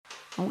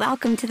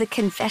Welcome to the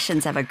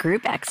Confessions of a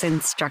Group X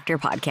Instructor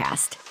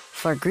podcast.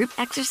 For group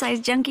exercise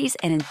junkies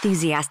and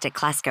enthusiastic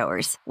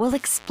classgoers, we'll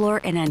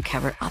explore and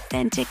uncover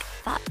authentic,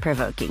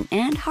 thought-provoking,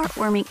 and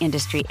heartwarming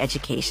industry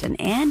education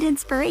and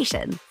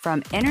inspiration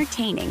from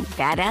entertaining,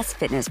 badass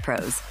fitness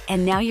pros.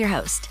 And now your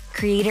host,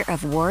 creator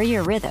of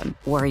Warrior Rhythm,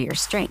 Warrior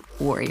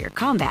Strength, Warrior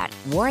Combat,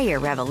 Warrior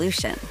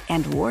Revolution,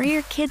 and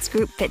Warrior Kids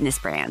Group fitness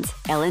brands,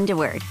 Ellen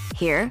DeWord.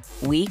 Here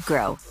we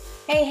grow.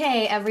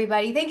 Hey,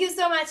 everybody. Thank you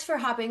so much for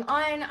hopping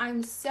on.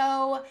 I'm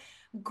so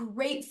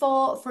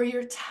grateful for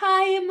your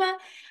time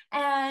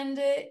and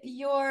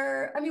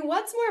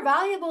what's more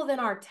valuable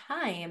than our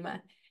time?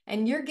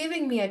 And you're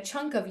giving me a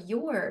chunk of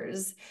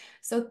yours.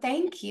 So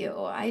thank you.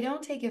 I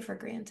don't take it for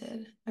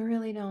granted. I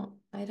really don't.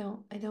 I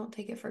don't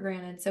take it for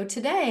granted. So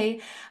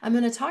today I'm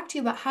going to talk to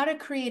you about how to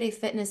create a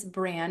fitness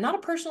brand, not a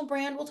personal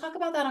brand. We'll talk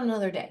about that on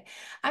another day.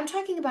 I'm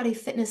talking about a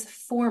fitness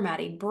format,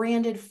 a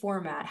branded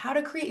format, how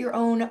to create your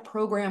own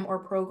program or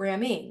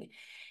programming.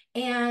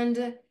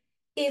 And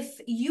if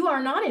you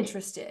are not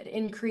interested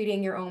in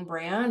creating your own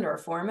brand or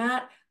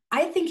format,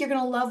 I think you're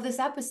going to love this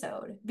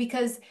episode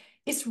because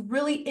it's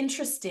really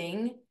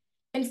interesting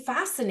and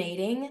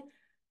fascinating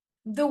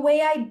the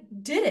way I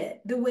did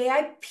it, the way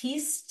I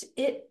pieced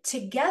it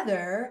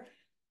together,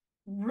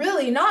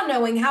 really not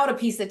knowing how to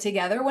piece it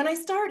together when I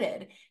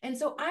started. And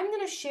so I'm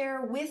going to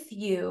share with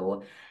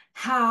you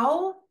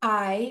how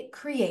I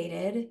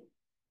created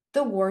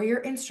the Warrior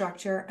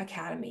Instructor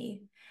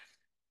Academy.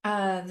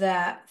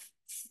 That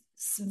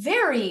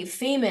very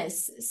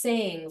famous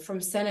saying from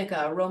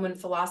Seneca, a Roman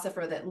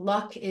philosopher, that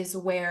luck is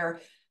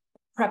where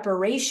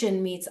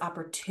preparation meets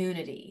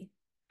opportunity.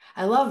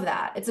 I love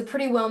that. It's a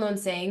pretty well-known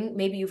saying.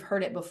 Maybe you've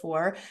heard it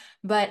before,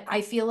 but I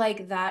feel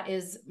like that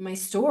is my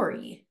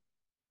story.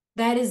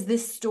 That is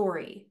this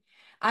story.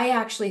 I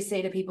actually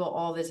say to people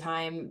all the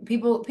time,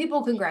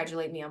 people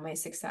congratulate me on my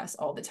success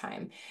all the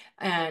time,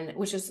 and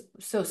which is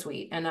so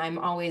sweet. And I'm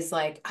always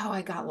like, oh,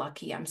 I got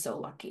lucky. I'm so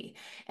lucky.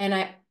 And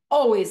I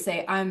always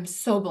say, I'm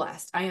so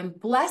blessed. I am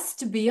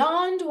blessed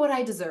beyond what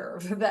I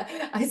deserve. That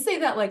I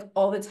say that like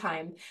all the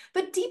time.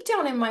 But deep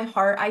down in my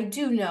heart, I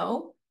do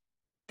know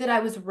that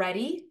I was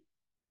ready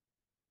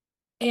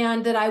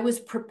and that I was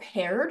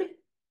prepared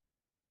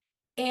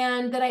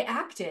and that I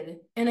acted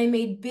and I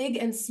made big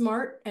and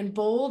smart and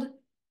bold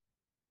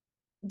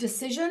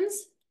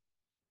decisions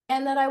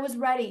and that I was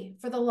ready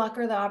for the luck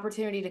or the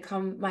opportunity to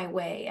come my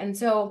way. And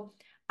so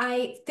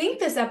I think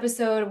this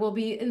episode will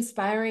be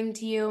inspiring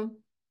to you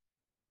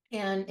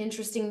and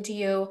interesting to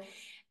you,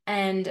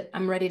 and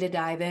I'm ready to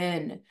dive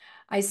in.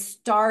 I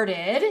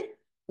started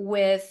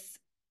with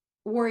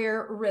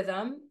Warrior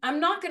Rhythm. I'm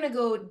not going to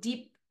go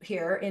deep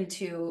here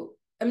into,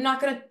 I'm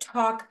not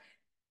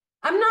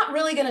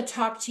really going to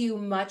talk to you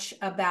much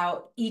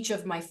about each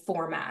of my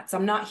formats.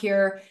 I'm not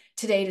here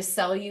today to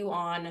sell you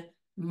on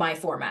my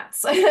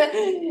formats.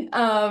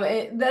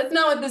 That's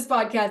not what this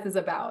podcast is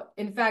about.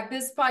 In fact,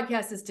 this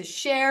podcast is to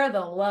share the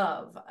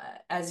love.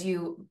 As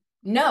you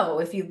know,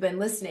 if you've been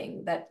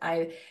listening, that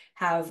I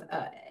have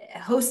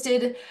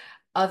hosted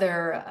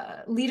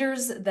other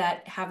leaders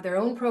that have their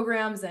own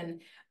programs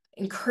and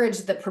encourage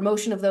the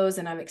promotion of those.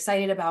 And I'm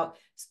excited about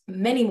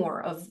many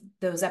more of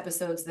those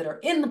episodes that are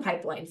in the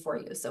pipeline for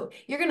you. So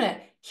you're going to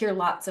hear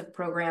lots of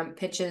program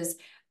pitches.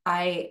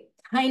 I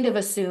kind of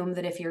assume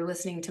that if you're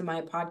listening to my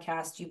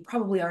podcast, you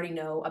probably already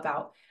know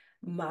about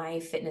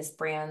my fitness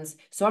brands.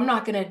 So I'm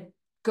not going to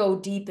go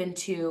deep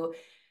into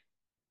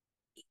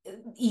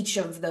each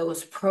of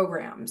those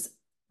programs.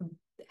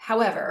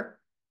 However,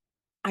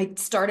 I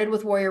started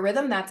with Warrior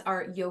Rhythm. That's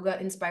our yoga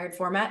inspired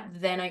format.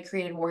 Then I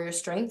created Warrior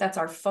Strength. That's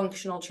our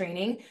functional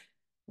training,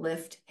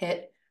 lift,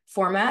 hit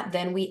format.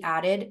 Then we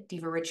added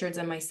Diva Richards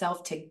and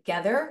myself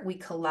together. We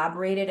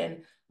collaborated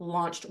and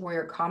launched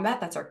Warrior Combat.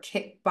 That's our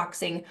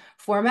kickboxing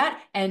format.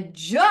 And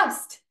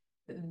just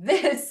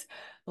this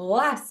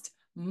last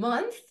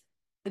month,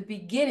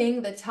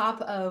 the top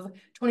of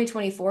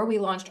 2024, we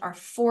launched our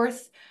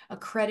 4th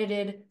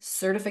accredited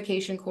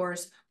certification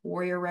course,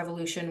 Warrior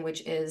Revolution,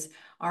 which is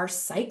our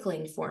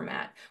cycling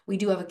format. We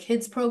do have a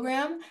kids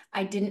program.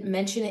 I didn't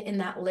mention it in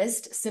that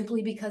list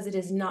simply because it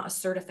is not a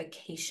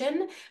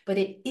certification, but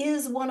it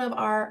is one of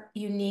our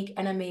unique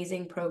and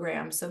amazing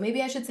programs. So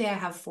maybe I should say I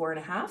have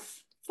 4.5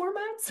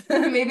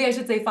 formats. Maybe I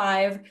should say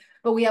 5,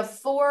 but we have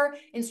 4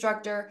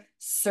 instructor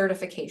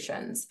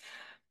certifications.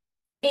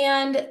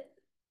 And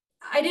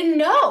I didn't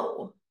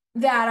know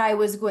that I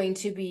was going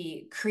to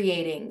be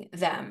creating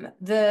them.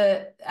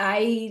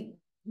 I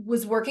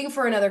was working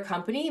for another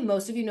company.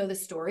 Most of you know the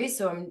story,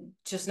 so I'm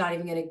just not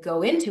even going to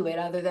go into it,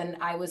 other than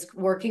I was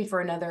working for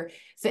another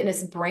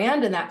fitness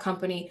brand and that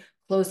company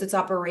closed its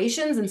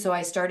operations. And so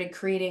I started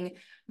creating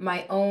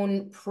my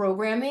own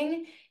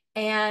programming,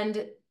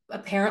 and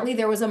apparently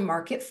there was a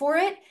market for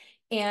it.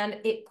 And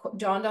it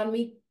dawned on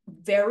me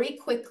very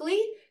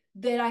quickly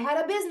that I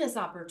had a business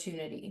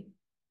opportunity.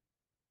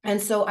 And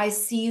so I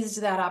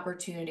seized that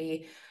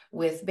opportunity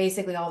with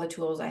basically all the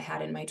tools I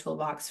had in my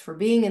toolbox for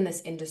being in this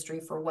industry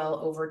for well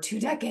over 2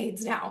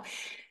 decades now.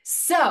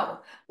 So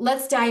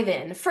let's dive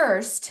in.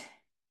 First,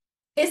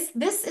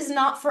 This is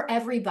not for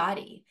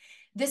everybody.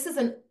 This is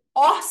an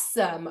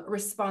awesome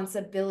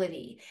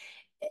responsibility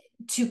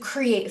to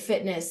create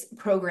fitness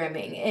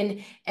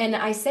programming. And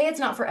I say it's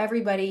not for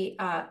everybody.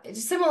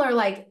 Similar,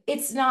 like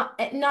it's not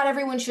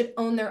everyone should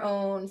own their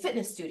own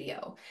fitness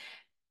studio.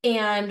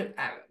 And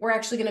we're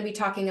actually going to be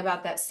talking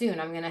about that soon.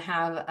 I'm going to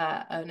have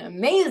an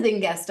amazing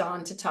guest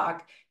on to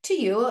talk to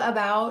you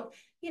about,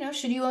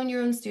 should you own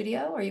your own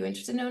studio? Are you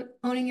interested in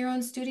owning your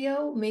own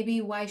studio?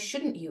 Maybe why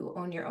shouldn't you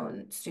own your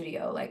own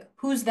studio? Like,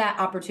 who's that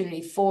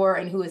opportunity for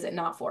and who is it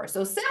not for?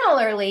 So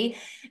similarly,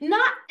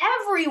 not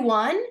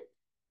everyone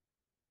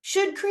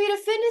should create a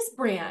fitness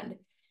brand.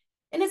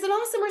 And it's an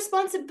awesome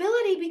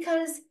responsibility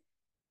because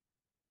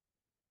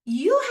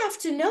you have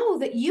to know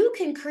that you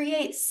can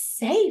create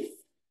safe,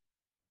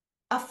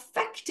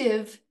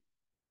 effective,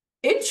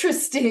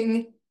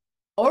 interesting,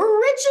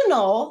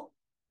 original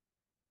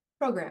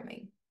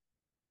programming.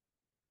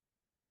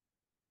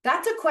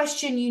 That's a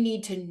question you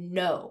need to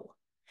know.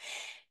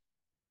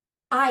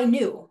 I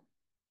knew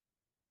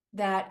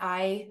that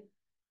I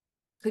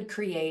could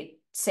create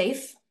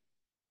safe,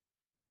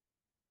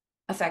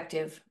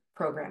 effective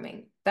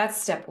programming.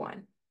 That's step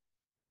one.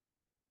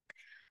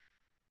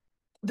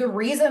 The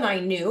reason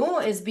I knew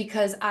is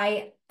because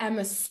I am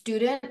a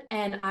student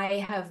and I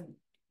have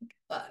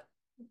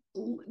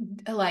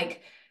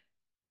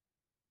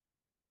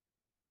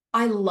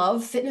I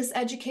love fitness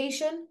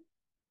education,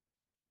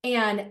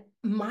 and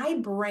my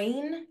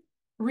brain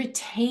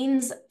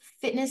retains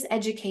fitness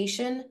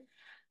education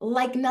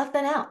like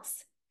nothing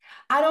else.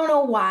 I don't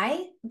know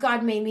why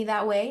God made me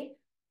that way,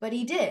 but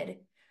he did.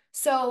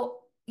 So,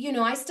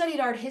 I studied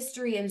art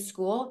history in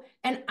school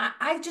and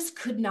I just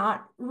could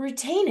not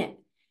retain it.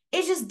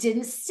 It just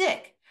didn't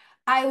stick.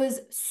 I was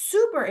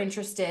super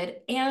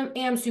interested and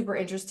am super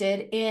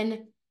interested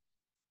in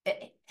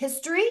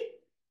history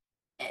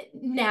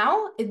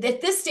now at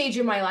this stage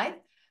in my life.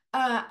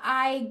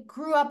 I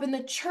grew up in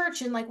the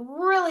church and like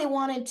really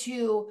wanted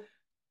to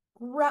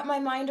wrap my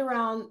mind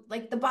around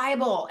like the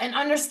Bible and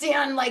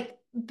understand like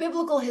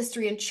biblical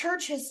history and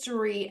church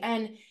history.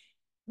 And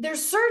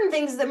there's certain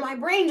things that my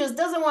brain just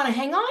doesn't want to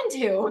hang on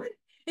to.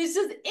 It's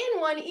just in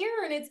one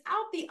ear and it's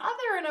out the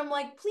other. And I'm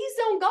like, please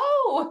don't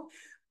go.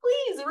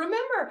 Please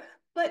remember.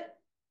 But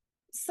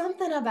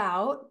something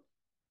about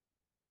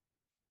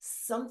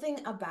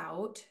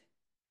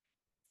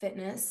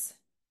fitness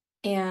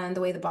and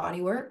the way the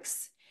body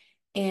works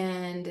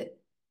and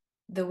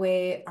the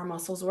way our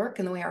muscles work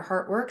and the way our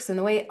heart works and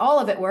the way all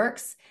of it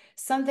works,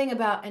 something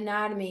about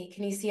anatomy,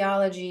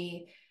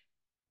 kinesiology,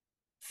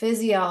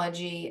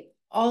 physiology,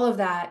 all of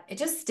that, it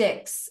just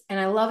sticks. And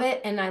I love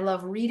it. And I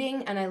love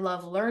reading and I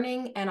love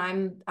learning. And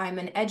I'm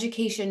an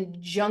education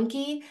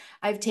junkie.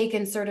 I've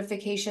taken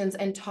certifications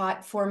and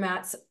taught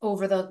formats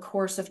over the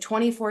course of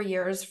 24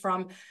 years,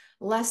 from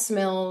Les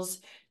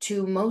Mills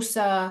to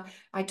Mosa.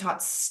 I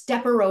taught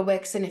step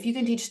aerobics. And if you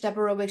can teach step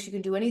aerobics, you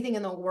can do anything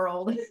in the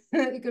world.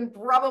 You can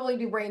probably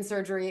do brain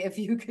surgery if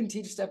you can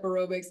teach step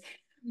aerobics.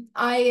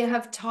 I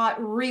have taught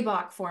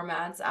Reebok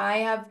formats. I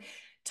have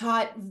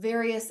taught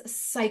various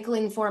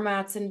cycling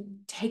formats and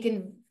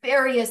taken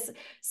various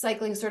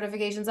cycling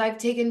certifications. I've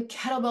taken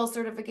kettlebell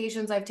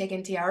certifications. I've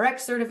taken TRX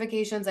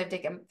certifications. I've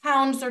taken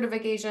pound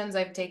certifications.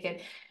 I've taken,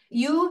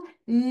 you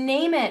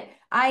name it.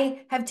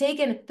 I have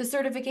taken the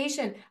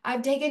certification.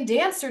 I've taken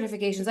dance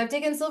certifications. I've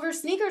taken silver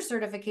sneaker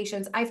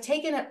certifications. I've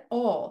taken it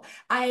all.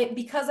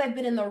 Because I've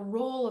been in the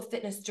role of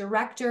fitness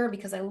director,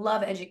 because I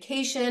love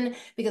education,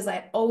 because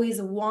I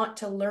always want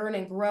to learn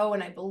and grow,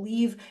 and I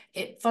believe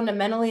it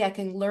fundamentally, I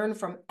can learn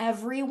from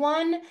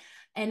everyone.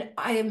 And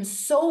I am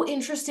so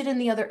interested in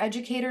the other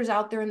educators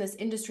out there in this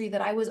industry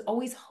that I was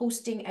always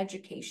hosting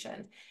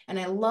education. And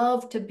I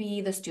love to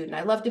be the student.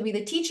 I love to be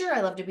the teacher. I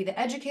love to be the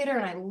educator.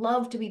 And I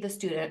love to be the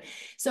student.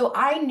 So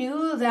I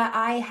knew that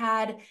I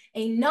had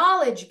a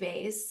knowledge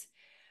base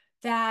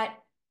that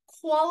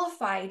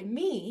qualified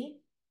me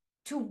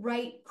to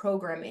write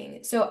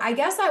programming. So I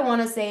guess I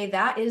want to say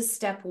that is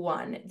step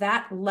one,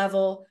 that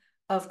level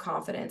of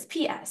confidence.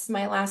 P.S.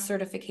 My last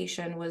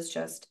certification was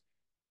just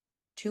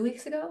 2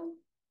 weeks ago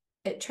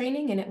at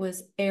training, and it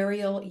was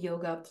aerial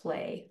yoga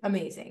play.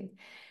 Amazing.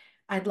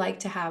 I'd like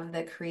to have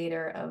the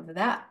creator of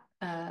that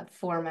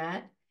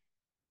format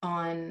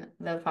on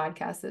the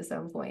podcast at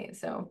some point.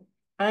 So,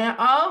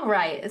 all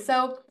right.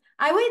 So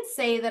I would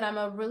say that I'm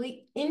a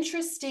really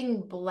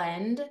interesting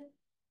blend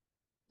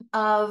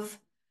of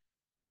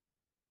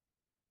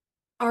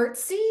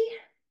artsy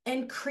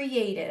and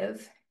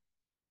creative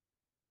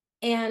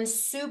and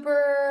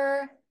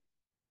super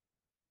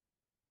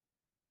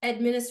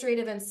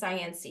administrative and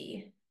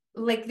sciencey.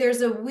 Like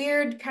there's a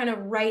weird kind of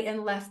right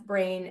and left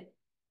brain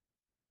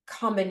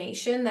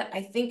combination that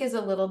I think is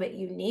a little bit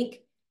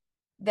unique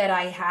that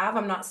I have.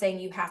 I'm not saying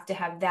you have to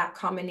have that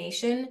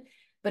combination,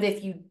 but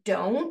if you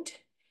don't,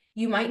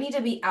 you might need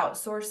to be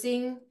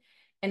outsourcing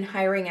and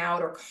hiring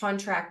out or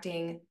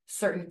contracting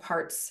certain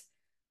parts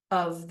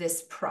of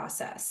this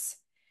process.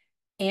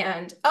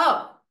 And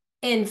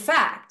in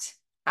fact,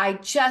 I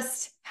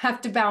just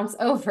have to bounce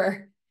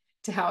over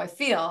to how I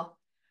feel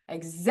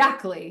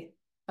exactly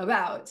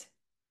about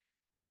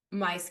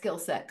my skill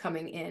set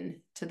coming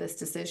in to this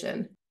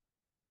decision.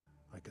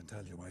 I can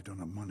tell you I don't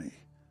have money,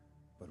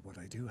 but what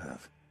I do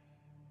have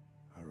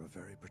are a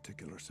very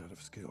particular set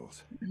of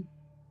skills.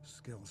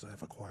 Skills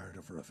I've acquired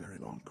over a very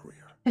long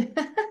career.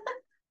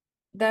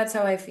 That's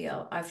how I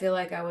feel. I feel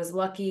like I was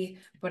lucky,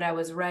 but I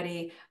was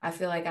ready. I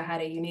feel like I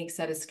had a unique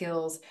set of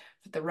skills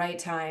at the right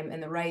time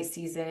and the right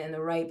season and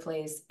the right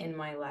place in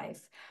my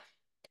life.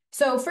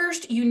 So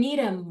first, you need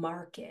a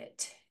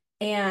market.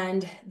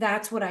 And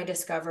that's what I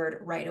discovered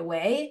right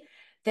away,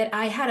 that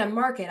I had a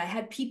market. I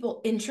had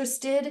people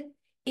interested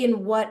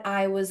in what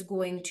I was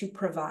going to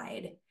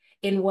provide,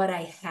 in what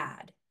I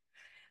had.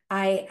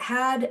 I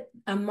had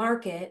a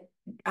market.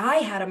 I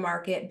had a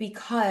market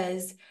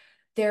because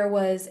there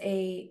was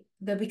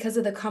because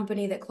of the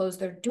company that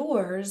closed their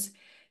doors,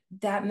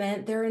 that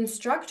meant their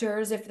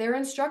instructors, if their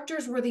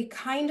instructors were the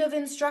kind of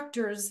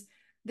instructors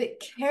that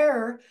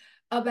care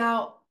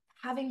about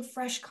having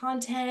fresh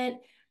content,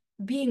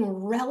 being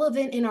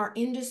relevant in our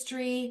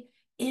industry,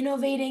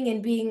 innovating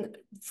and being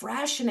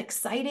fresh and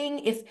exciting,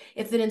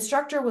 if the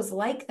instructor was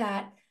like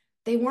that,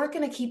 they weren't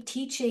going to keep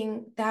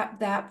teaching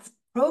that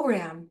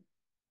program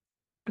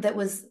that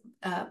was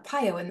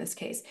PiYo in this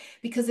case,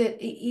 because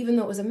even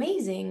though it was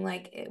amazing,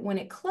 like when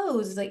it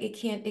closed, like it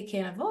can't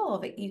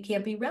evolve. You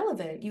can't be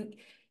relevant. You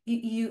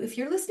if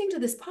you're listening to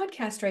this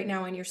podcast right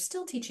now and you're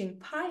still teaching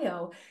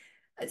PiYo,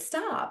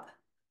 stop.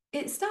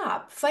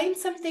 Stop. Find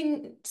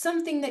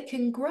something that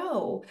can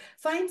grow.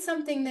 Find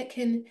something that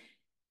can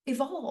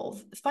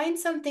evolve. Find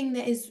something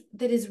that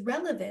is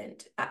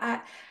relevant.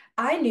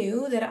 I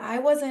knew that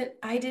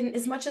I didn't,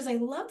 as much as I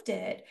loved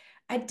it,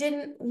 I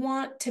didn't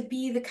want to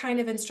be the kind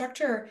of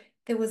instructor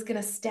that was going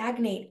to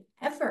stagnate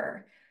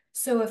ever.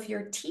 So if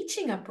you're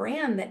teaching a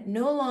brand that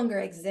no longer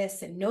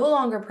exists and no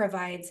longer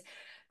provides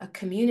a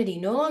community,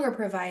 no longer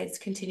provides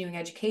continuing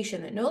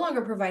education, that no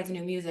longer provides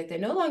new music,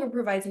 that no longer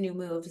provides new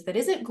moves, that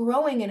isn't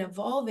growing and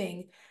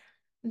evolving,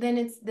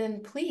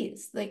 then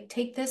please, like,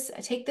 take this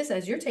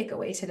as your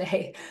takeaway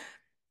today.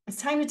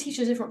 It's time to teach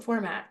a different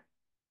format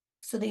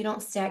so that you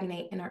don't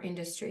stagnate in our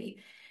industry.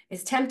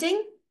 It's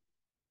tempting,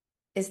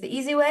 it's the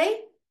easy way,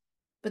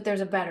 but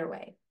there's a better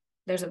way.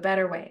 There's a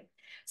better way.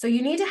 So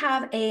you need to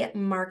have a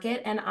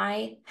market, and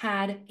I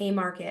had a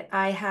market.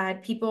 I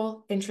had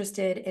people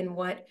interested in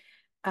what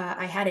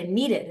I had and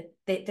needed.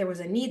 There was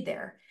a need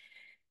there.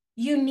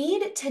 You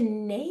need to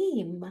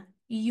name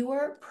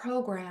your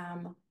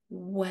program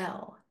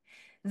well.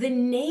 The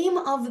name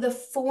of the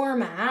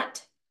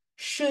format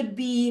should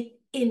be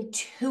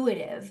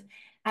intuitive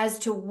as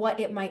to what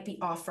it might be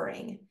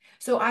offering.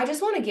 So I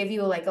just want to give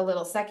you like a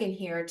little second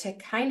here to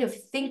kind of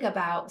think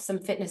about some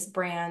fitness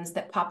brands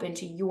that pop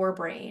into your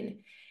brain.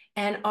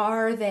 And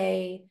are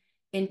they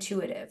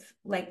intuitive?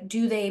 Like,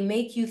 do they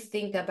make you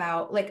think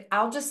about, like,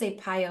 I'll just say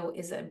PiYo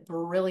is a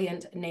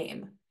brilliant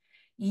name.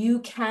 You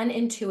can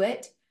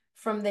intuit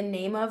from the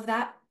name of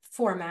that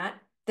format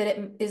that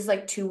it is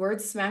like two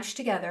words smashed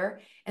together,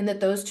 and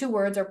that those two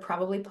words are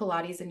probably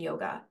Pilates and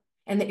yoga,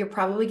 and that you're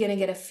probably going to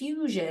get a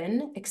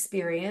fusion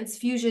experience.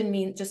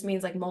 Fusion just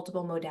means like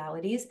multiple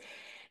modalities,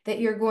 that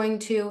you're going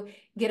to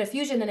get a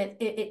fusion, and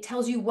it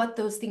tells you what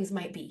those things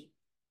might be.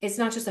 It's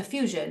not just a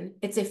fusion,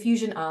 it's a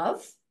fusion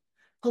of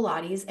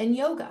Pilates and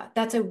yoga.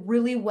 That's a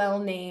really well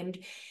named,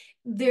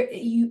 there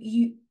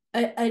you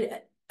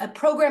a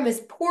program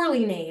is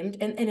poorly named,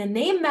 and a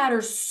name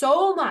matters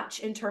so much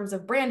in terms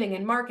of branding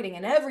and marketing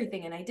and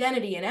everything and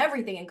identity and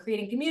everything and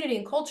creating community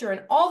and culture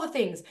and all the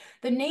things.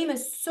 The name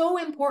is so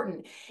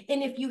important.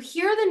 And if you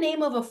hear the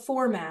name of a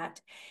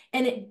format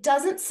and it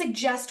doesn't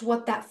suggest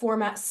what that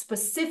format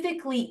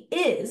specifically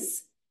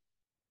is,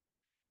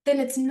 then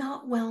it's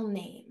not well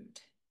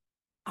named.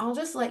 I'll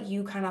just let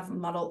you kind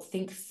of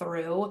think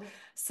through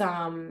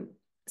some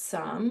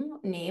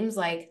names.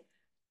 Like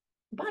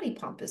Body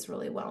Pump is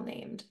really well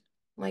named.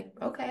 Like,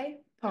 okay,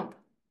 pump,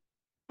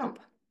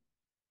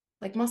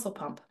 like muscle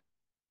pump.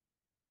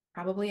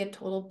 Probably a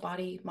total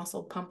body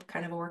muscle pump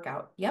kind of a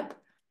workout. Yep,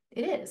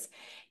 it is.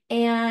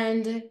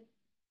 And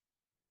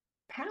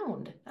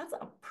Pound, that's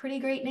a pretty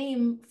great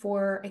name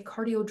for a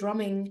cardio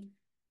drumming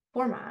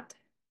format.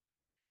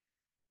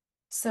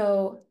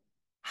 So,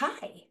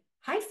 high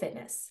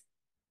fitness,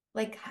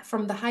 like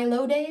from the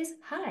high-low days,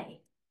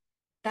 high.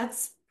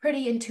 That's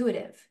pretty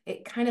intuitive.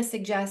 It kind of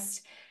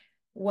suggests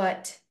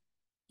what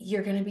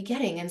you're going to be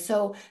getting. And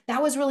so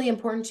that was really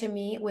important to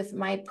me with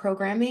my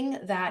programming,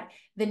 that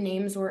the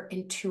names were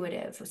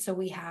intuitive. So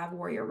we have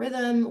Warrior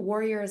Rhythm.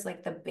 Warrior is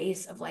like the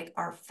base of like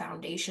our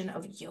foundation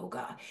of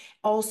yoga.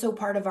 Also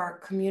part of our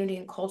community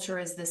and culture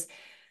is this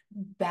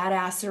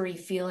badassery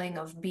feeling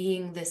of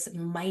being this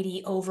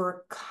mighty,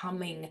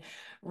 overcoming,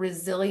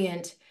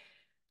 resilient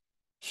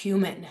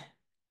human,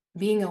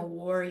 being a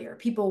warrior.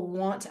 People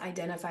want to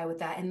identify with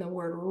that. And the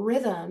word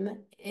rhythm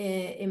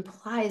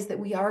implies that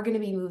we are going to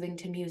be moving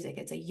to music.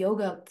 It's a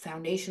yoga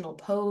foundational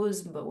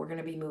pose, but we're going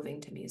to be moving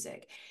to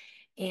music.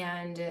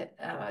 And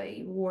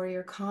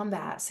warrior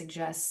combat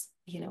suggests,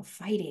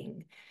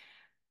 fighting.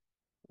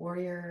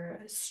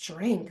 Warrior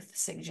strength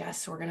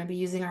suggests we're going to be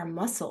using our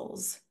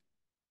muscles.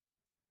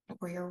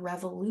 Warrior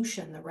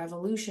Revolution. The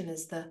revolution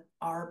is the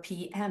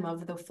RPM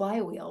of the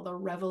flywheel, the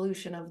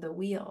revolution of the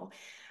wheel.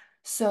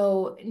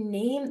 So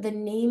the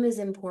name is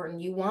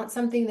important. You want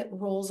something that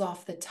rolls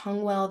off the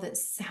tongue well, that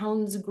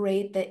sounds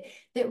great, that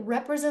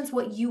represents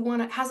what you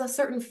want, has a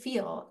certain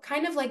feel,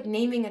 kind of like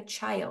naming a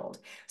child.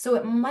 So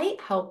it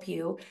might help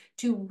you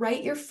to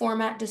write your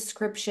format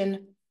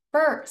description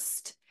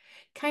first.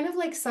 Kind of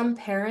like some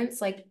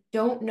parents like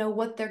don't know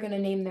what they're going to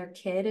name their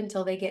kid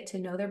until they get to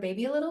know their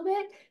baby a little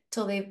bit,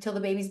 till the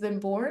baby's been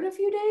born a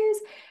few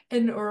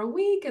days or a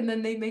week, and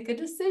then they make a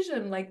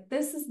decision. Like,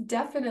 this is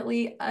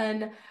definitely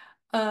an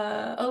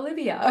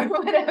Olivia or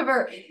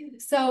whatever.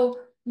 So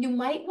you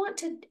might want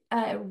to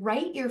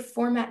write your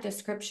format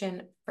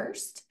description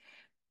first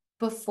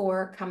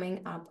before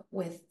coming up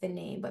with the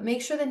name, but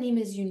make sure the name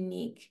is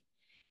unique.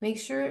 Make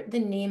sure the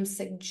name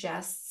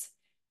suggests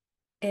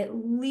at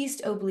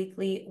least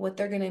obliquely what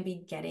they're going to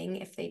be getting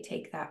if they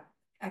take that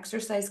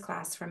exercise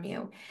class from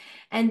you.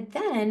 And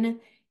then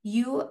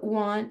you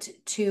want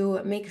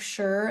to make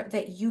sure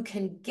that you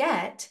can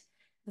get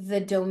the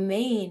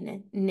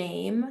domain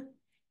name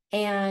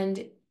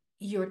and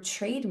your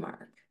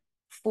trademark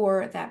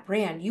for that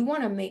brand. You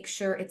want to make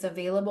sure it's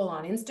available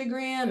on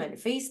Instagram and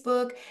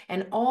Facebook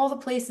and all the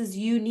places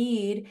you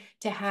need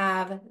to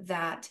have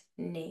that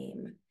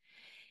name.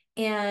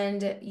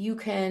 And you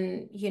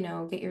can,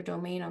 get your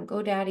domain on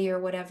GoDaddy or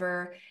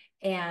whatever.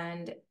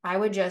 And I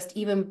would just,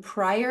 even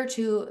prior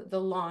to the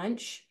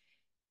launch,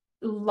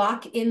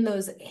 lock in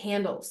those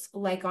handles,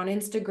 like on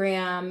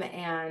Instagram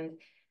and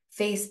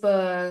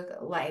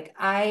Facebook. Like,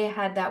 I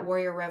had that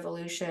Warrior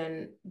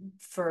Revolution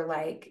for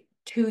like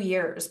 2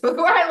 years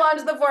before I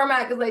launched the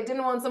format because I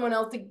didn't want someone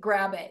else to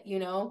grab it,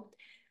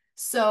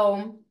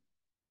 So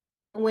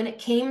when it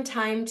came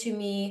time to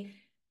me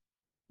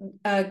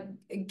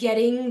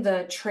getting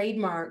the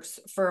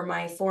trademarks for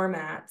my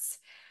formats,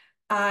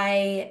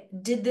 I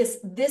did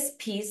this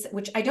piece,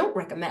 which I don't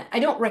recommend. I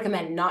don't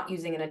recommend not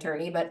using an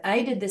attorney, but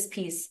I did this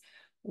piece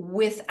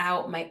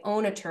without my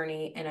own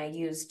attorney, and I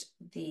used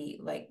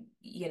the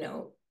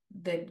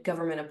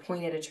government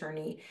appointed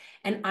attorney.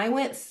 And I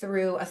went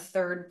through a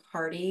third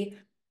party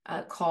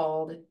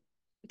called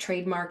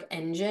Trademark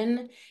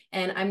Engine,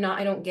 and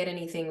I don't get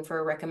anything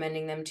for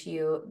recommending them to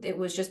you. It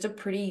was just a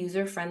pretty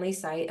user-friendly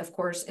site. Of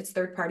course, it's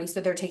third party,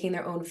 so they're taking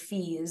their own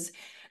fees,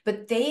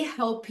 but they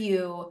help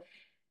you.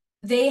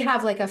 They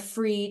have like a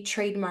free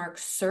trademark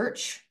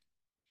search,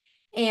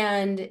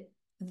 and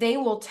they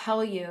will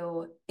tell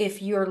you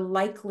if you're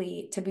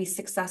likely to be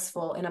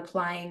successful in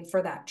applying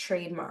for that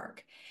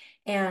trademark.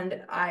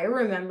 And I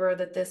remember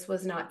that this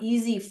was not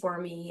easy for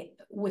me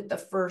with the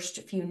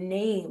first few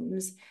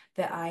names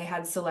that I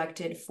had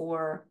selected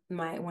for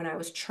when I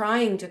was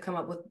trying to come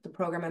up with the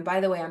program. And by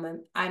the way,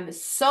 I'm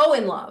so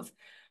in love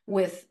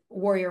with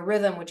Warrior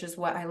Rhythm, which is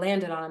what I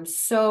landed on. I'm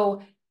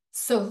so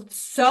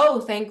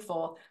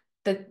thankful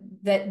that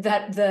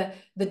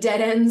the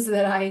dead ends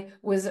that I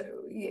was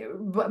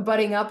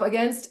butting up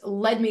against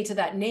led me to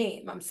that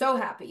name. I'm so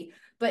happy,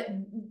 but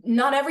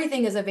not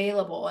everything is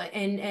available,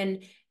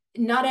 and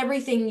not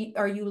everything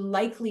are you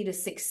likely to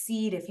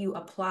succeed if you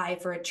apply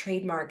for a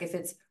trademark. If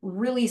it's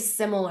really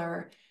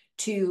similar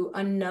to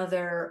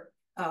another,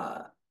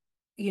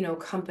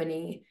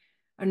 company,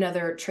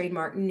 another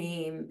trademark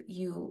name,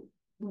 you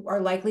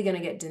are likely going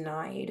to get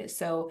denied.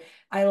 So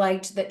I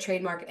liked that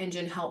Trademark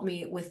Engine helped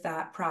me with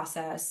that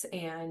process,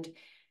 and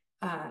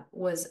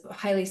was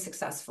highly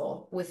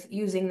successful with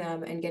using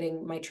them and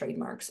getting my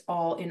trademarks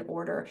all in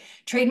order.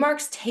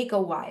 Trademarks take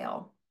a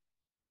while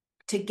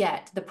to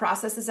get. The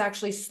process is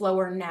actually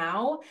slower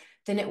now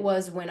than it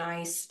was when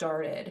I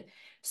started.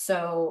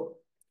 So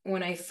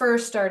when I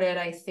first started,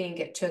 I think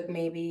it took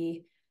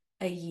maybe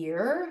a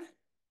year.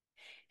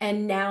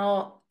 And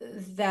now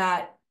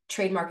that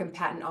Trademark and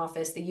Patent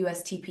Office, the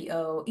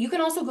USTPO, you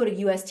can also go to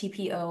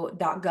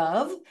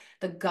ustpo.gov,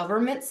 the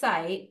government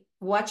site.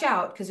 Watch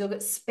out, because you'll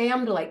get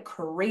spammed like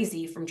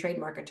crazy from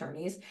trademark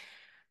attorneys.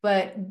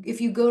 But if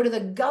you go to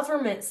the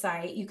government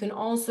site, you can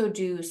also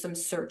do some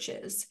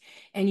searches,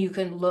 and you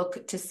can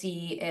look to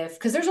see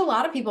because there's a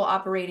lot of people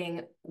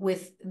operating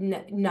with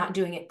not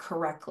doing it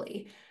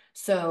correctly.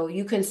 So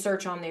you can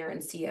search on there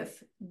and see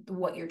if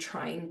what you're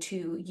trying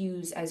to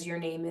use as your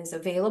name is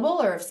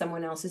available, or if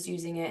someone else is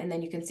using it, and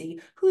then you can see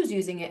who's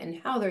using it and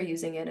how they're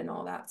using it and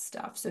all that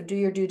stuff. So do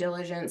your due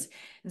diligence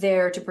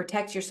there to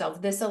protect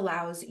yourself. This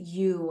allows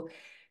you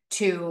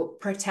to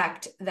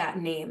protect that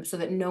name so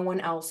that no one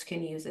else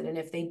can use it. And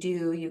if they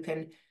do, you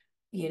can,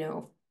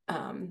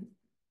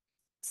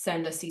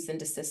 send a cease and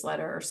desist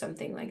letter or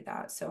something like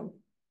that. So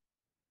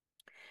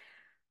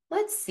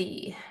let's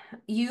see.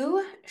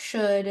 You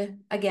should,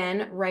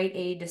 again, write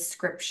a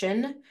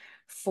description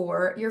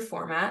for your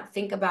format.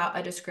 Think about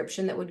a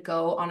description that would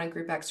go on a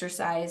group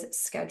exercise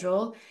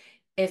schedule.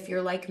 If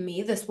you're like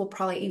me, this will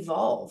probably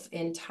evolve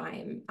in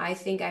time. I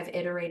think I've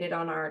iterated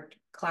on our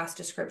class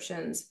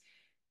descriptions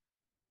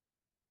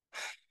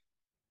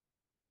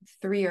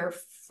 3 or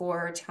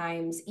 4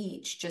 times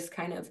each, just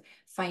kind of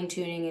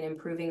fine-tuning and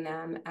improving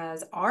them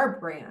as our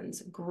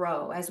brands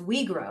grow, as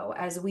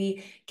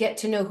we get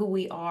to know who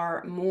we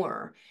are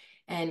more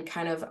and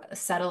kind of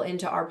settle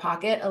into our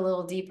pocket a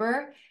little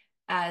deeper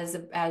as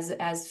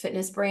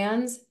fitness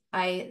brands.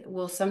 I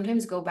will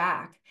sometimes go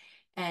back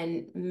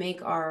and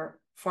make our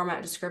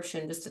format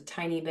description just a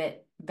tiny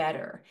bit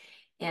better.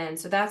 And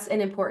so that's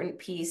an important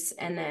piece.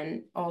 And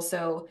then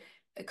also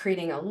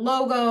creating a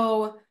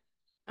logo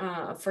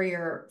for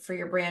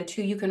your brand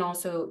too. You can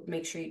also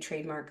make sure you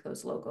trademark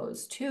those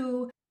logos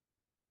too.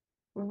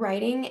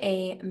 Writing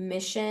a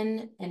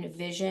mission and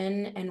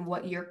vision and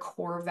what your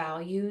core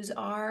values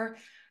are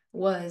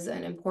was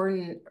an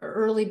important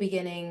early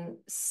beginning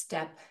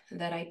step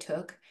that I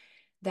took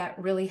that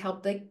really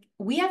helped. Like,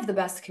 we have the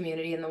best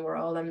community in the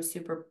world. I'm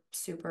super,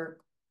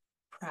 super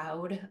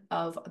proud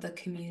of the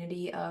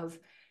community of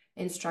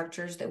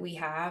instructors that we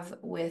have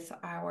with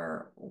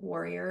our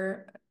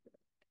warrior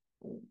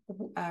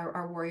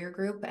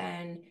group,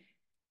 and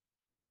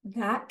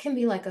that can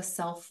be like a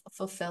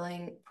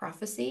self-fulfilling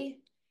prophecy.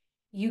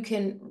 You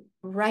can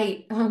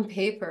write on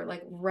paper,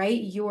 like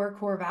write your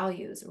core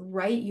values,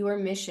 write your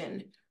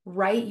mission,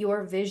 write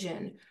your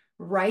vision,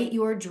 write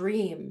your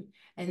dream,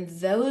 and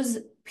those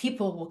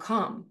people will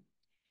come.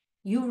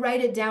 You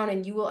write it down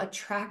and you will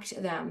attract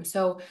them.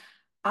 So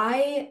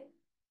I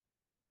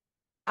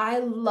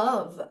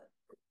loved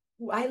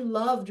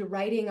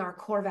writing our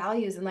core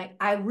values, and like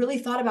I really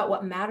thought about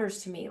what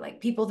matters to me, like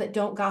people that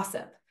don't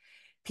gossip,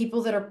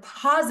 people that are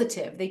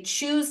positive, they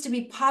choose to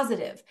be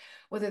positive,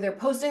 whether they're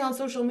posting on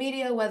social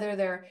media, whether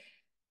they're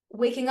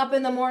waking up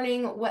in the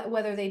morning,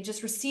 whether they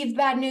just received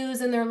bad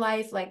news in their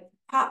life, like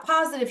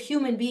positive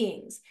human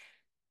beings.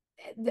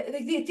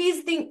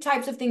 These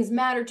types of things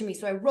matter to me.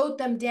 So I wrote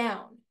them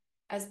down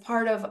as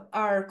part of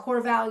our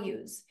core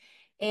values.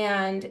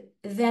 And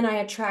then I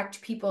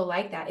attract people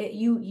like that.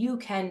 You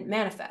can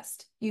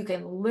manifest. You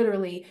can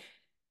literally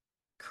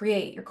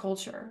create your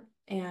culture.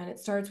 And it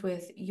starts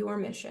with your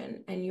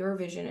mission and your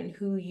vision and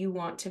who you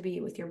want to be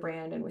with your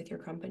brand and with your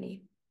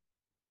company.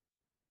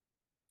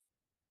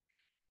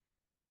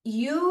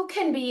 You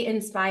can be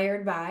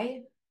inspired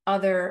by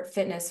other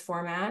fitness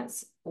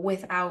formats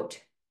without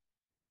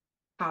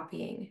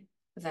copying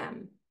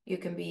them. You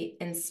can be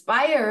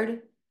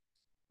inspired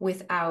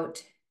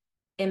without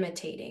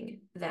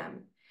imitating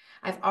them.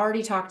 I've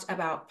already talked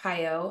about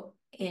PiYo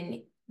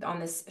on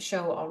this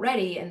show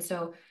already, and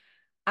so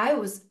I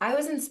was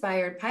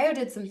inspired. PiYo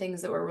did some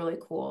things that were really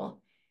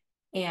cool,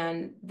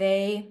 and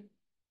they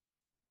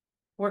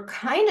were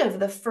kind of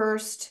the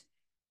first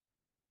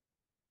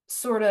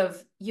sort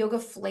of yoga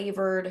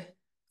flavored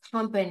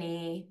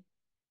company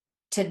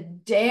to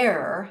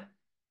dare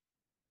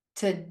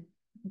to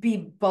be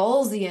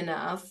ballsy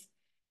enough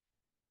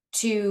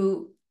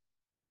to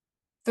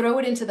throw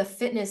it into the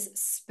fitness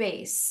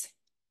space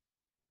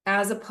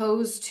as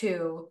opposed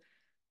to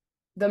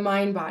the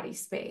mind-body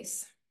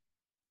space.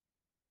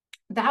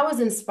 That was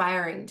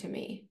inspiring to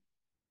me.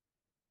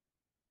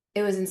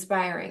 It was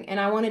inspiring, and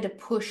I wanted to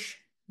push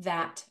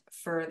that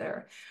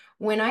further.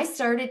 When I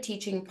started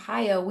teaching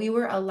PiYo, we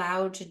were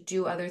allowed to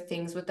do other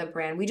things with the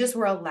brand. We just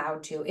were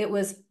allowed to. It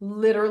was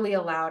literally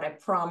allowed. I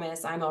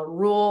promise. I'm a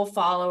rule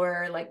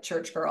follower, like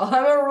church girl.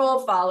 I'm a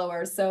rule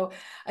follower. So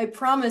I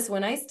promise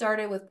when I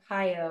started with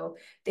PiYo,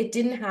 it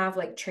didn't have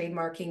like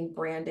trademarking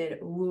branded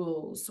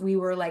rules. We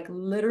were like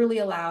literally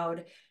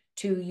allowed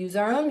to use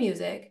our own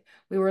music.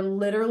 We were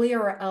literally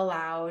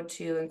allowed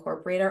to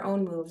incorporate our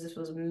own moves. This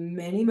was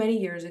many, many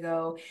years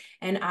ago.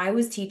 And I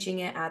was teaching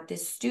it at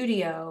this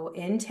studio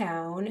in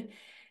town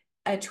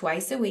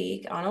twice a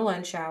week on a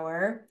lunch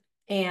hour.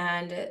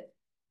 And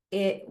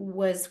it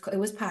was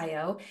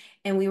PiYo,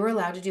 and we were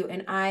allowed to do,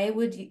 and I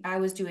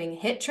was doing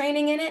HIIT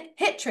training in it,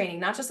 HIIT training,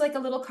 not just like a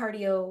little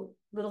cardio,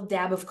 little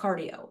dab of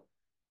cardio,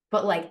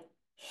 but like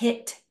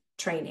HIIT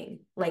training,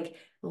 like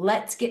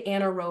let's get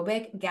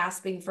anaerobic,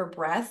 gasping for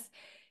breath,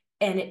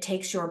 and it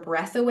takes your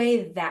breath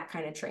away, that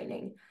kind of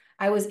training.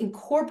 I was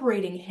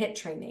incorporating HIIT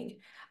training.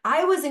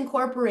 I was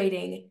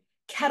incorporating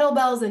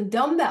kettlebells and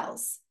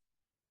dumbbells,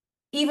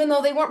 even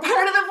though they weren't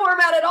part of the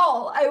format at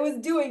all. I was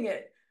doing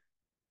it.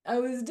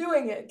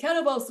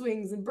 Kettlebell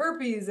swings and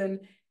burpees,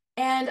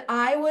 and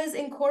I was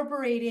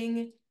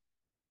incorporating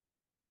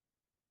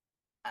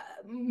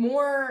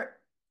more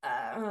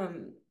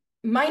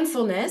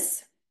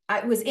mindfulness.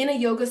 I was in a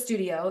yoga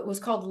studio. It was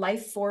called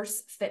Life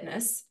Force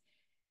Fitness.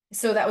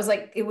 So that was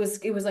like, it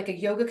was like a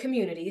yoga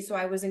community. So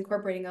I was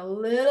incorporating a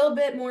little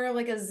bit more of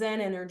like a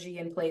Zen energy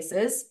in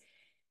places.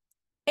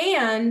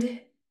 And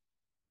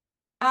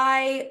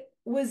I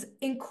was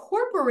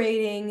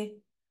incorporating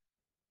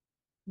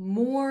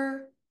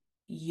more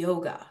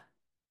yoga.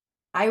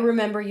 I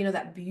remember,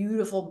 that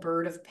beautiful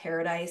Bird of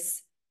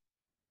Paradise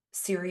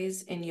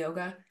series in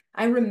yoga.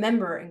 I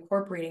remember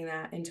incorporating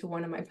that into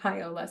one of my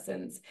PiYo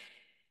lessons.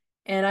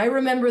 And I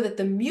remember that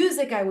the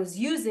music I was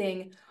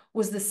using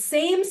was the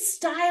same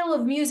style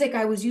of music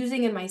I was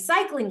using in my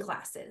cycling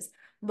classes,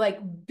 like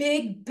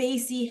big,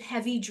 bassy,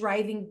 heavy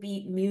driving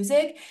beat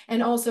music,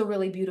 and also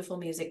really beautiful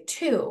music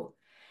too.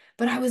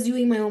 but I was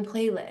doing my own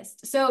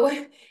playlist. So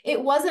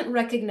it wasn't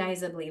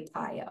recognizably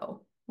PiYo.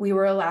 We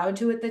were allowed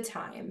to at the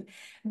time.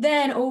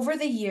 Then over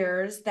the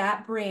years,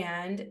 that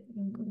brand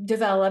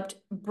developed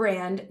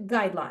brand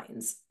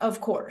guidelines, of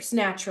course,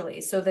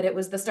 naturally, so that it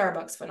was the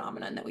Starbucks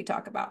phenomenon that we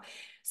talk about,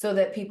 so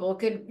that people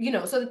could,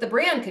 so that the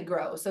brand could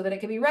grow, so that it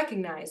could be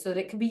recognized, so that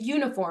it could be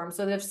uniform,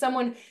 so that if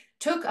someone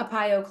took a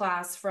PiYo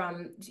class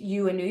from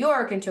you in New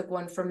York and took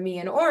one from me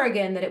in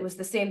Oregon, that it was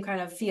the same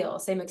kind of feel,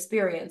 same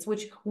experience,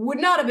 which would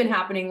not have been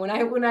happening when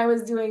I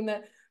was doing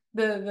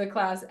the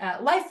class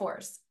at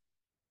Lifeforce.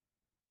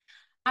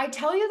 I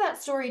tell you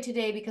that story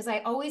today because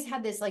I always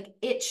had this like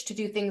itch to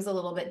do things a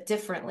little bit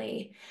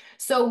differently.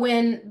 So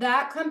when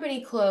that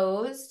company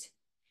closed,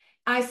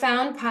 I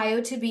found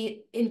PiYo to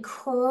be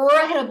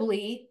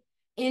incredibly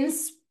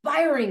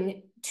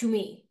inspiring to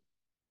me.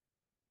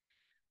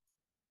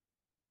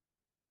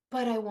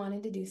 But I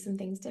wanted to do some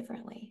things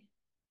differently.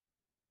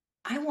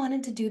 I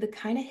wanted to do the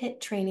kind of HIIT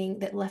training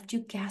that left you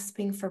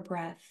gasping for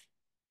breath.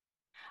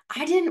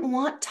 I didn't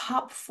want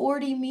top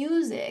 40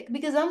 music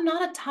because I'm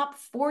not a top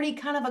 40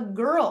 kind of a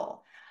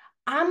girl.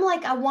 I'm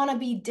like, I want to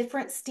be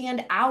different,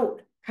 stand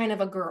out kind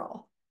of a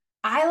girl.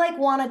 I like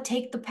want to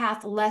take the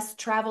path less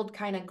traveled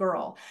kind of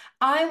girl.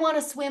 I want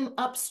to swim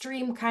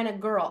upstream kind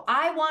of girl.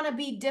 I want to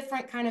be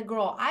different kind of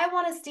girl. I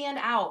want to stand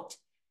out.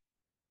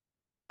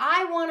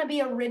 I want to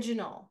be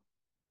original.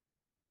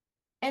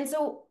 And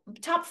so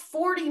top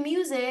 40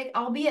 music,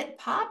 albeit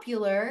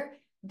popular,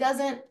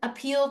 doesn't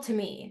appeal to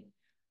me.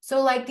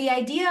 So like the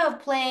idea of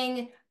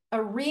playing a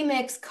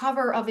remix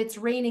cover of It's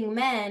Raining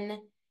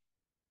Men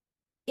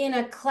in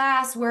a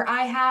class where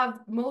I have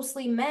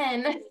mostly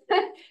men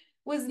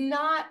was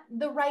not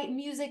the right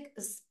music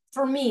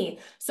for me.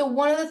 So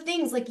one of the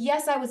things, like,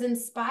 yes, I was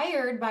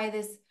inspired by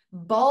this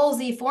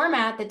ballsy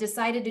format that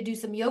decided to do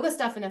some yoga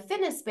stuff in a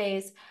fitness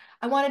space.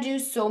 I want to do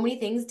so many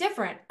things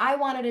different. I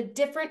wanted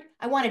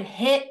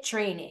HIIT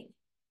training.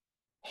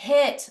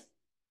 HIIT,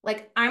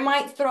 like I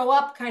might throw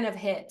up kind of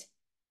HIIT.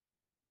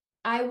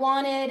 I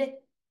wanted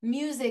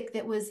music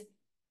that was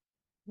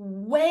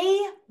way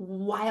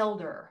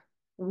wilder,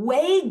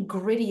 way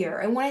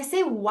grittier. And when I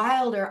say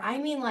wilder, I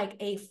mean like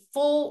a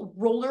full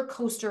roller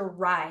coaster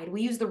ride.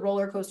 We use the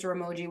roller coaster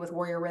emoji with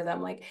Warrior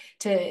Rhythm, like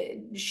to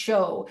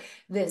show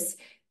this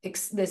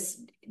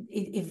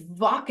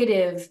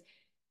evocative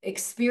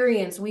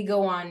experience we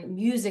go on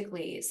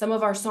musically. Some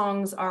of our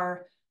songs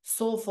are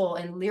soulful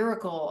and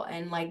lyrical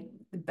and like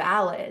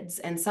ballads,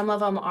 and some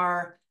of them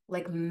are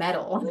like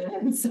metal,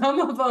 and some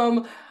of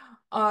them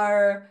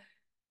are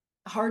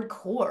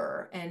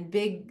hardcore and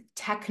big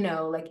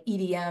techno, like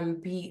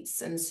EDM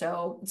beats. And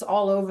so it's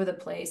all over the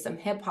place, some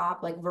hip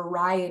hop, like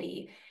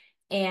variety.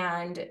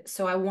 And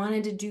so I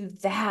wanted to do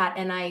that.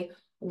 And I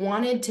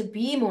wanted to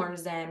be more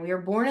Zen. We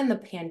were born in the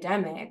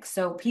pandemic.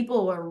 So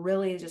people were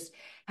really just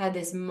had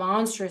this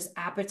monstrous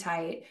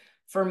appetite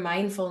for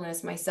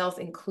mindfulness, myself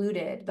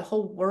included. The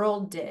whole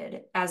world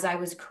did as I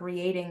was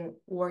creating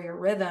Warrior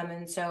Rhythm.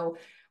 And so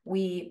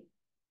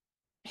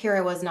here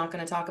I was not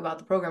going to talk about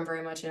the program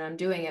very much, and I'm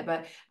doing it,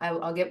 but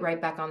I'll get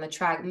right back on the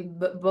track.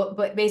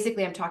 But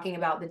basically, I'm talking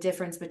about the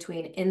difference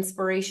between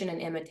inspiration and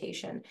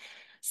imitation.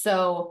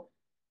 So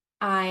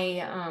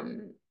I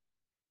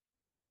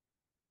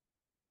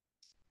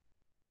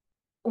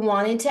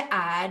wanted to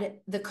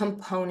add the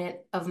component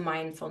of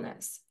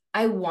mindfulness.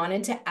 I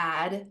wanted to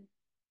add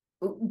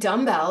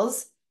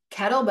dumbbells,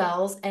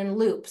 kettlebells, and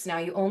loops. Now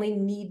you only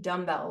need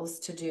dumbbells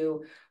to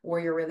do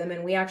Warrior Rhythm,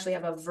 and we actually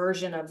have a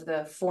version of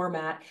the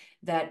format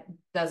that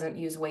doesn't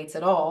use weights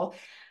at all.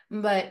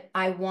 But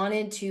I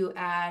wanted to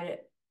add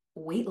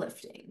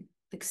weightlifting,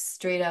 like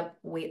straight up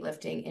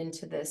weightlifting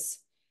into this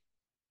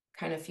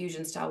kind of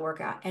fusion style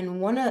workout.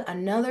 And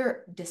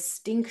another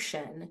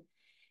distinction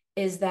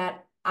is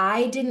that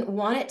I didn't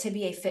want it to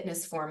be a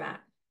fitness format,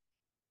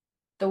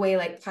 the way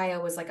like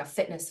PiYo was like a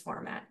fitness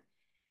format.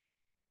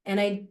 And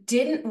I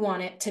didn't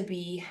want it to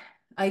be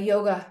a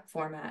yoga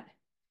format.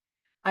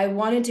 I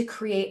wanted to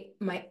create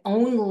my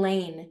own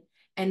lane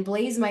and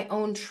blaze my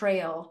own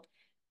trail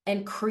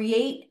and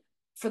create,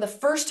 for the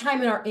first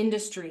time in our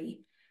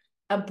industry,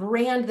 a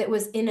brand that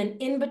was in an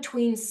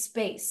in-between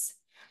space.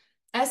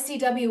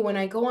 SCW, when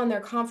I go on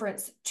their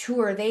conference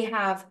tour, they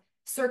have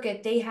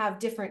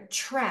different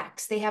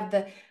tracks. They have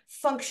the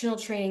functional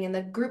training and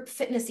the group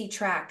fitnessy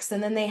tracks,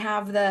 and then they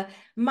have the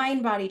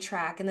mind body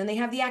track, and then they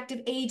have the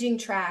active aging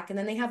track, and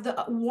then they have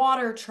the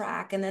water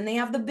track, and then they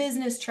have the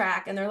business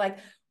track. And they're like,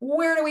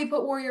 where do we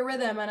put Warrior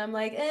Rhythm? And I'm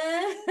like,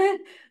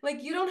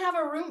 like you don't have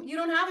a room, you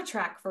don't have a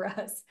track for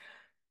us.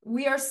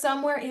 We are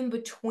somewhere in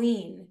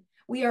between.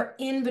 We are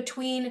in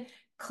between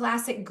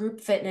classic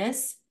group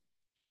fitness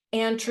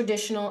and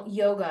traditional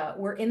yoga.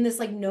 We're in this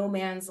like no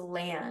man's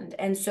land.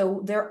 And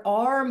so there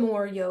are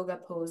more yoga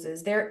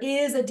poses. There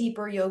is a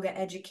deeper yoga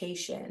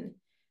education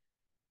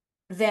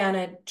than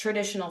a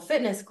traditional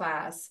fitness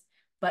class,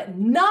 but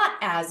not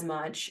as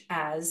much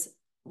as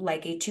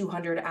like a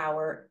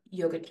 200-hour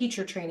yoga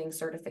teacher training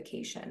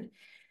certification.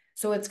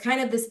 So it's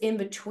kind of this in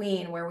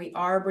between where we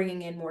are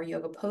bringing in more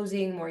yoga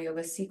posing, more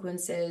yoga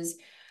sequences,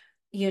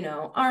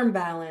 arm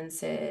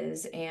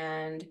balances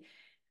and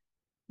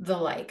the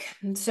like.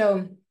 And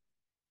so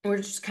we're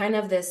just kind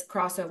of this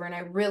crossover. And I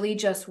really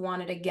just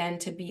wanted, again,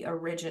 to be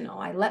original.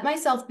 I let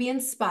myself be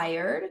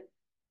inspired,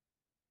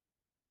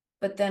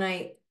 but then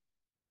I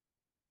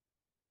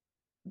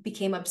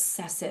became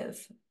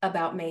obsessive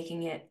about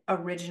making it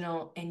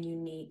original and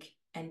unique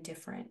and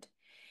different.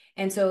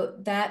 And so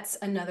that's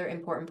another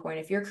important point.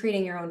 If you're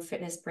creating your own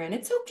fitness brand,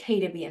 it's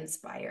okay to be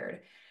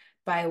inspired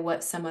by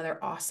what some other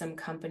awesome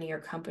company or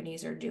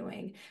companies are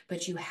doing,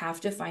 but you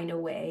have to find a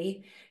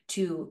way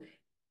to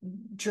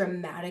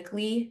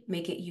dramatically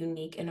make it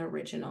unique and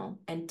original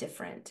and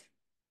different.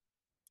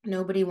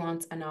 Nobody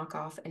wants a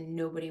knockoff and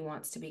nobody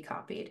wants to be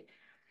copied.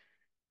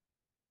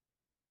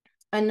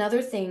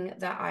 Another thing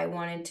that I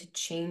wanted to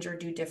change or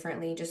do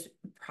differently, just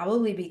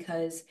probably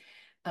because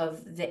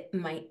of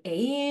my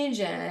age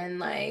and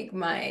like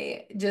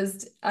my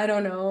just, I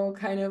don't know,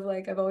 kind of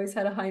like I've always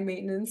had a high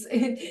maintenance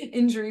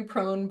injury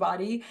prone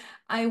body.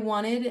 I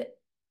wanted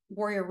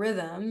Warrior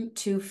Rhythm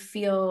to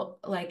feel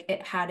like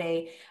it had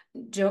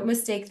don't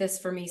mistake this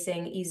for me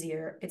saying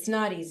easier. It's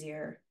not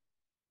easier.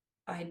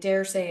 I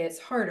dare say it's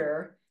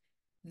harder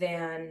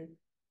than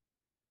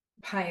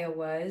Paya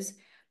was,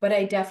 but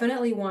I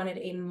definitely wanted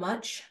a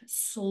much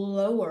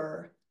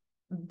slower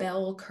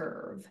bell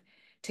curve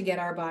to get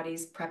our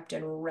bodies prepped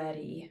and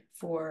ready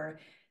for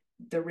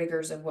the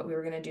rigors of what we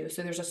were going to do.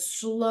 So there's a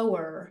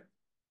slower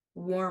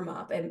warm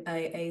up and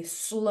a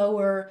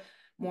slower,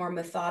 more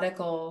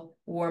methodical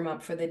warm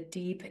up for the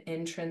deep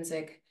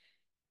intrinsic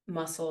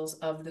muscles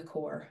of the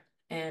core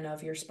and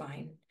of your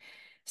spine.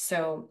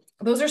 So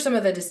those are some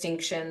of the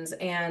distinctions,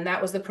 and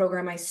that was the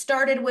program I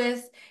started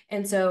with.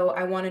 And so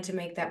I wanted to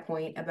make that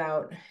point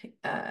about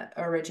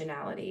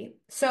originality.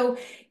 So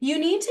you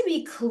need to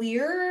be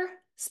clear,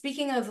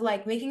 speaking of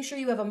like making sure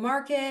you have a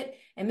market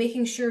and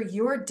making sure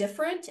you're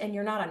different and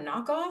you're not a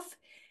knockoff.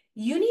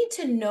 You need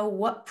to know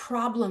what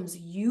problems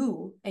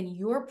you and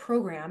your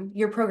program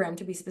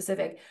to be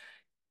specific,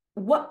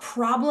 what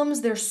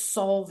problems they're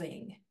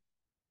solving.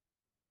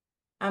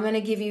 I'm going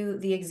to give you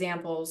the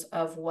examples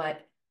of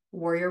what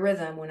Warrior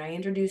Rhythm, when I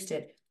introduced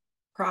it,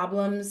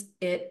 problems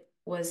it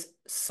was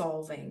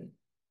solving.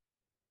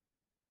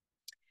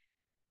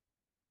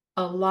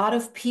 A lot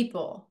of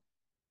people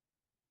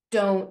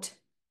don't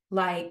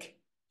like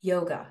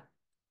yoga.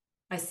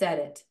 I said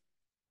it.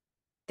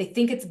 They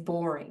think it's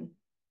boring.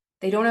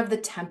 They don't have the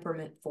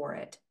temperament for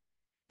it.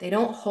 They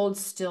don't hold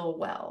still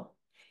well.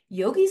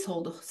 Yogis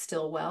hold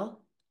still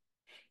well.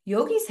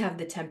 Yogis have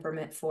the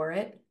temperament for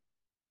it.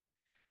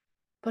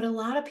 But a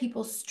lot of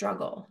people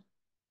struggle.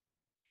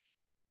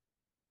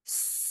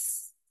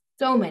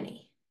 So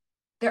many.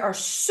 There are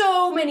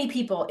so many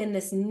people in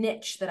this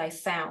niche that I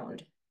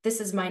found. This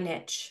is my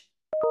niche.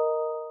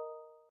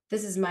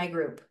 This is my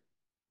group.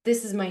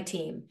 This is my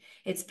team.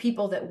 It's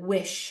people that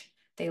wish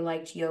they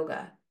liked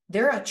yoga.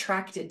 They're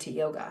attracted to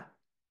yoga.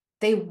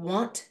 They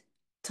want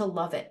to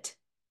love it.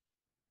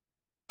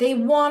 They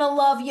want to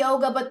love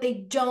yoga, but they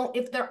don't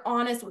if they're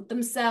honest with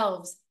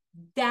themselves.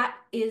 That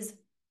is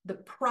the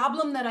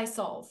problem that I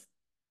solve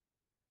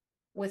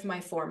with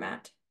my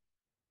format.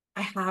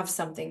 I have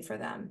something for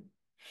them.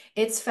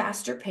 It's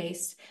faster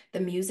paced. The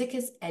music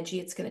is edgy.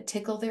 It's going to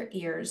tickle their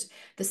ears.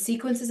 The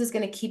sequences is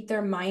going to keep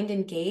their mind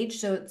engaged.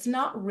 So it's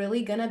not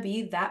really going to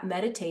be that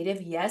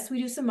meditative. Yes, we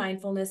do some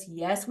mindfulness.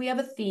 Yes, we have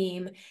a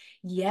theme.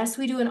 Yes,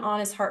 we do an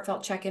honest,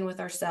 heartfelt check-in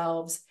with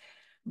ourselves.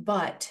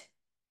 But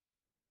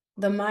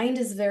the mind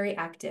is very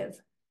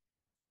active.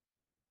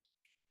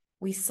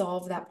 We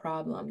solve that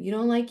problem. You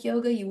don't like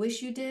yoga? You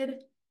wish you did?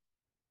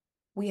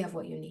 We have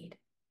what you need.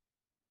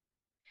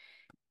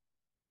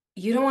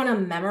 You don't want to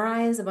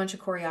memorize a bunch of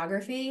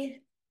choreography?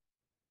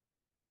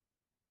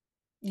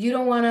 You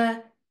don't want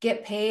to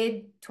get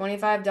paid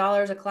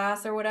 $25 a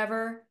class or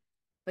whatever,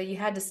 but you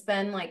had to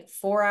spend like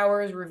 4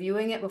 hours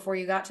reviewing it before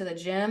you got to the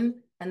gym,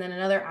 and then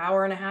another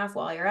hour and a half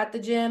while you're at the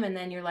gym, and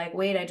then you're like,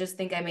 wait, I just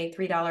think I made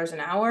 $3 an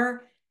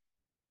hour.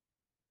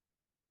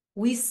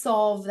 We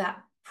solve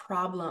that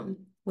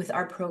problem with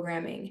our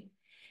programming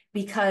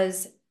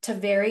because to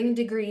varying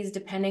degrees,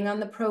 depending on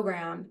the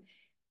program,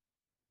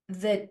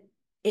 that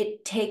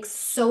it takes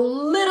so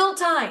little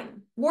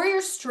time.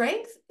 Warrior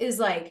Strength is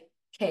like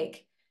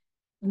cake.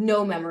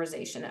 No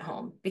memorization at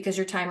home because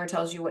your timer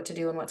tells you what to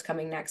do and what's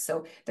coming next.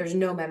 So there's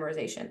no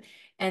memorization.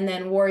 And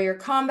then Warrior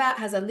Combat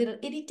has a little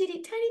itty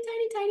bitty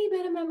tiny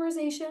bit of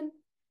memorization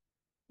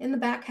in the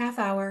back half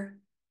hour.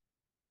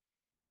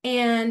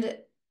 And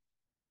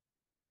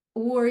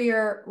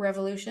Warrior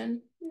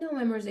Revolution, no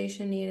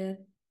memorization needed.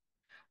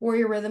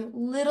 Warrior Rhythm,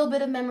 little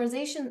bit of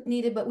memorization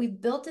needed, but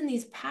we've built in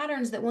these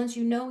patterns that once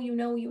you know, you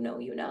know, you know,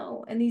 you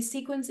know, and these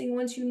sequencing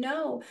once you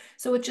know.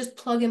 So it's just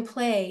plug and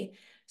play.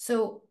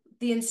 So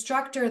the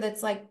instructor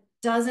that's like,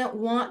 doesn't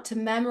want to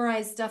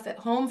memorize stuff at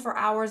home for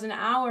hours and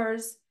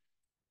hours,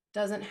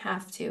 doesn't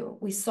have to.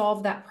 We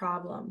solve that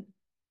problem.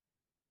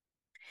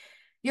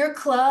 Your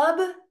club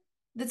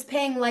that's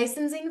paying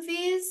licensing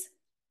fees,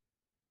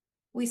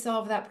 we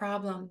solve that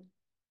problem.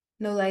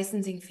 No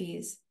licensing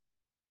fees.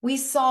 We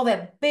solve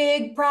a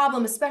big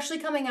problem, especially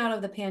coming out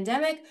of the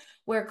pandemic,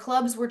 where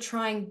clubs were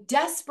trying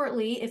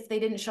desperately, if they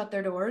didn't shut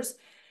their doors,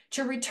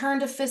 to return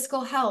to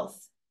fiscal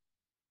health.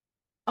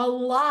 A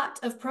lot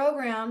of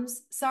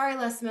programs, sorry,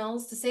 Les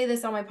Mills, to say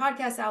this on my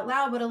podcast out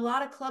loud, but a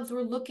lot of clubs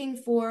were looking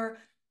for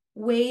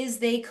ways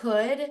they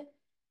could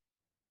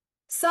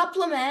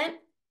supplement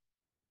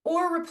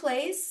or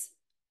replace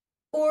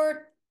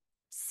or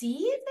see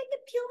if they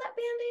could peel that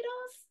Band-Aid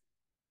off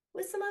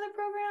with some other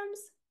programs.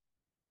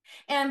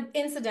 And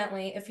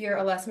incidentally, if you're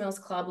a Les Mills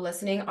Club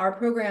listening, our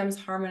programs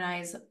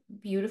harmonize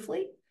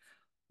beautifully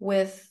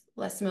with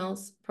Les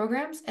Mills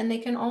programs, and they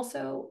can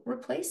also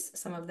replace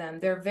some of them.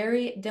 They're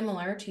very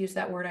dissimilar, to use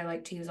that word I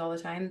like to use all the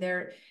time.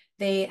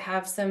 They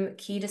have some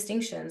key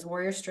distinctions.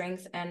 Warrior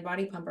Strength and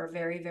Body Pump are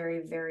very, very,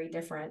 very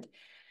different,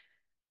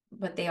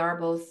 but they are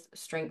both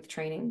strength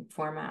training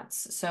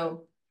formats.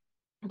 So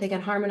they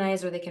can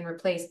harmonize or they can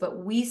replace, but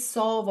we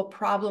solve a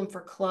problem for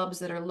clubs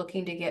that are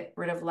looking to get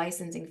rid of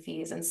licensing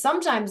fees. And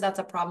sometimes that's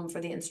a problem for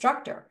the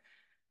instructor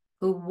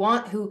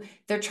who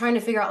they're trying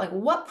to figure out, like,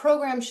 what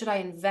program should I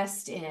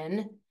invest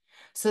in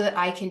so that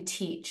I can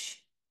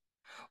teach?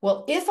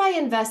 Well, if I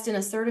invest in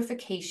a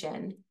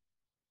certification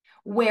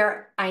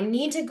where I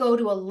need to go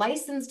to a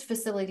licensed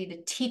facility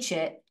to teach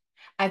it,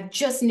 I've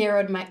just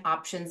narrowed my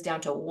options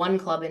down to one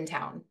club in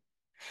town.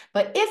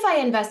 But if I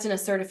invest in a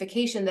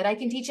certification that I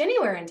can teach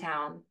anywhere in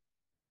town,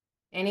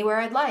 anywhere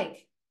I'd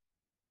like,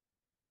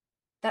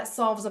 that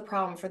solves a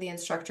problem for the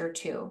instructor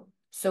too.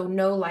 So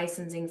no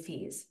licensing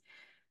fees.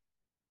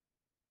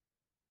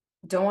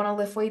 Don't want to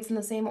lift weights in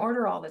the same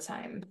order all the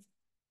time.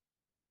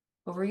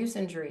 Overuse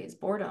injuries,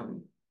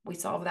 boredom. We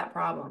solve that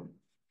problem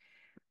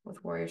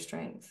with Warrior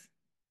Strength.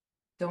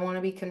 Don't want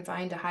to be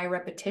confined to high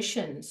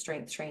repetition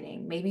strength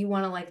training. Maybe you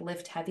want to like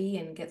lift heavy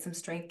and get some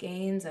strength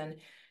gains and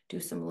do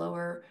some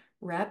lower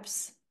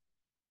reps.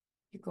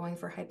 You're going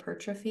for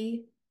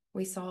hypertrophy.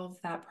 We solve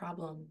that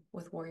problem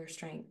with Warrior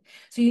Strength.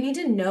 So you need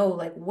to know,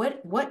 like,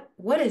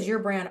 what does your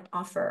brand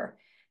offer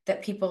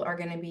that people are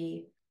going to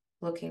be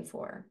looking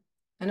for?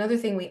 Another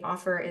thing we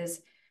offer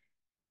is,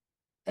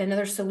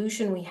 another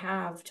solution we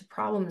have to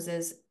problems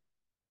is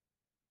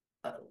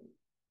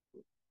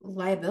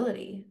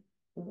liability.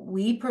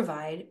 We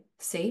provide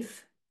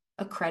safe,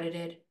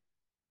 accredited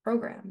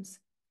programs.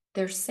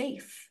 They're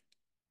safe.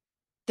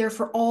 They're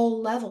for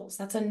all levels.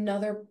 That's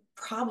another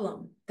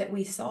problem that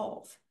we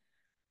solve.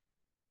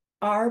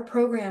 Our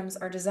programs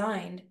are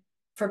designed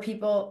for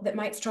people that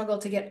might struggle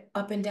to get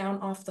up and down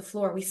off the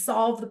floor. We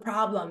solve the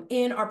problem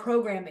in our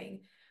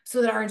programming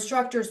so that our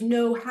instructors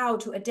know how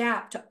to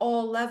adapt to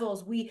all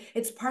levels.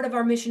 It's part of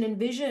our mission and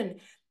vision.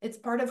 It's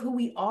part of who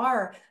we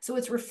are. So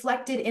it's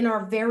reflected in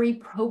our very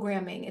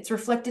programming. It's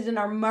reflected in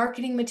our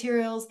marketing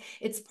materials.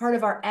 It's part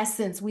of our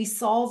essence. We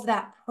solve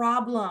that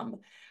problem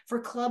for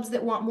clubs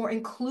that want more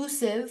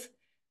inclusive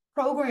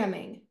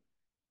programming.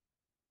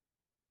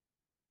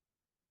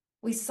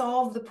 We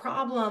solve the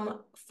problem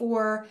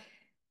for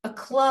a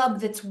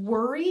club that's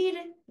worried,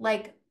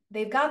 like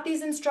they've got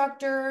these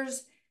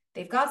instructors,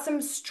 they've got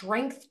some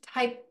strength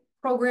type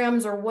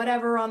programs or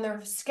whatever on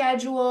their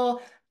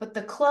schedule, but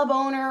the club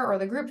owner or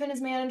the group fitness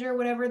manager,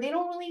 whatever, they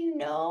don't really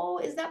know,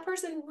 is that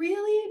person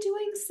really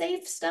doing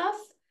safe stuff?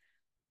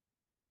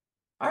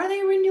 Are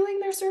they renewing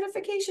their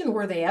certification?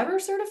 Were they ever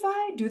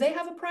certified? Do they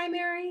have a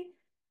primary?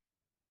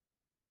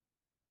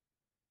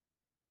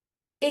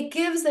 It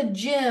gives a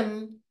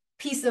gym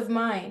peace of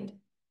mind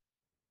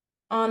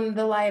on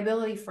the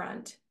liability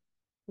front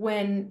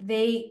when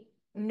they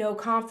know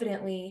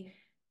confidently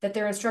that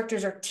their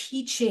instructors are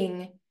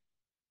teaching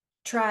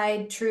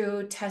tried,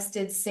 true,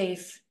 tested,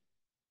 safe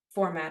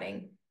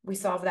formatting. We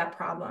solve that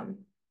problem.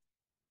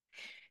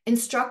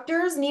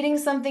 Instructors needing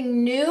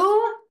something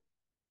new,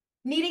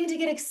 needing to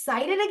get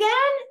excited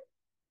again,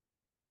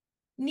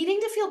 needing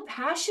to feel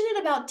passionate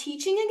about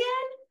teaching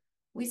again,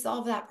 we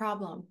solve that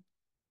problem.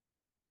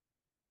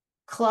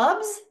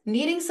 Clubs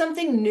needing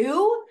something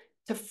new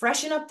to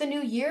freshen up the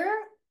new year,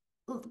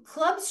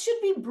 clubs should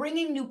be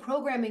bringing new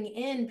programming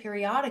in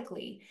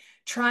periodically,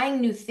 trying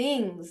new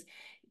things,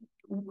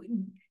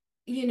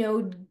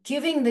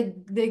 giving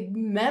the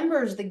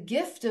members the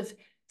gift of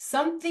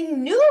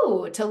something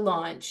new to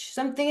launch,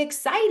 something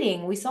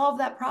exciting. We solve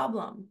that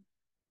problem.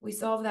 We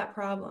solve that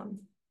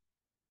problem.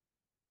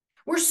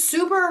 We're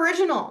super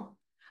original.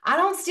 I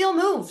don't steal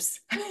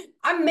moves.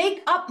 I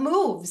make up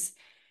moves.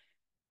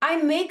 I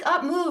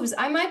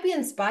might be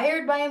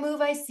inspired by a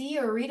move I see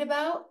or read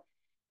about.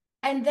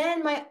 And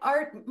then my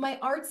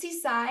artsy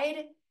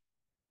side,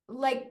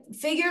 like,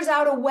 figures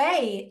out a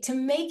way to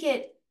make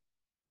it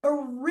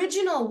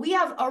original. We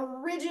have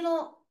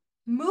original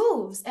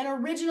moves and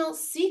original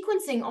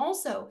sequencing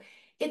also.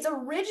 It's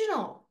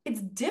original.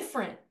 It's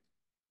different.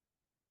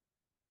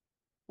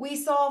 We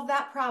solve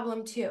that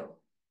problem too.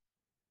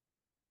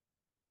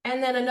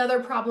 And then another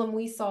problem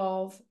we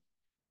solve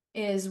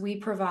is we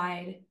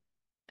provide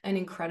an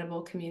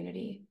incredible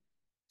community.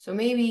 So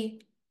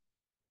maybe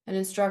an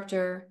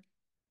instructor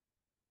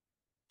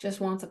just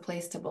wants a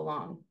place to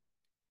belong.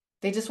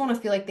 They just want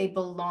to feel like they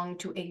belong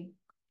to a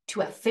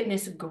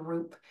fitness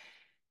group.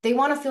 They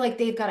want to feel like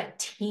they've got a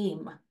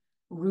team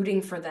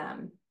rooting for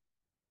them,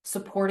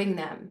 supporting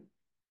them,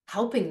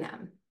 helping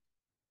them,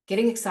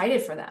 getting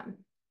excited for them.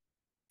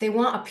 They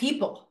want a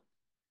people.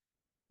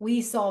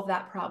 We solve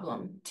that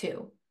problem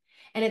too.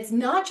 And it's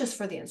not just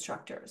for the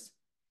instructors.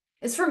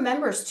 It's for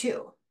members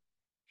too.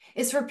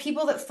 It's for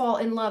people that fall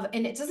in love.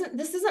 And this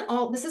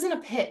isn't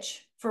a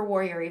pitch for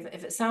Warrior,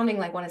 if it's sounding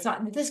like one, it's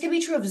not. This can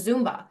be true of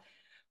Zumba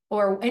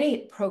or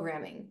any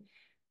programming,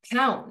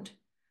 Pound,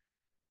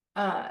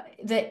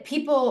 that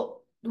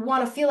people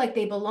want to feel like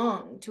they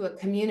belong to a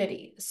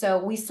community. So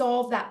we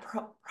solve that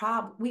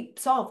we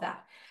solve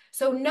that.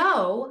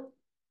 So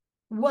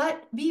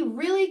be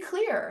really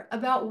clear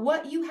about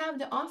what you have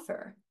to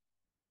offer.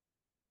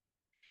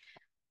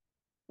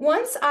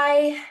 Once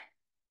I,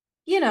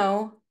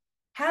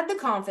 had the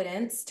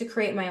confidence to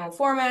create my own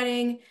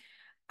formatting,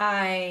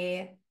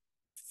 I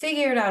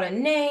figured out a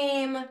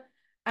name,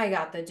 I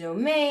got the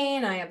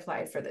domain, I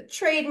applied for the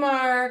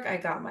trademark, I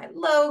got my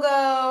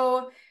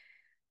logo,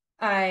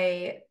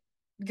 I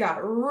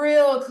got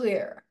real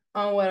clear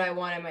on what I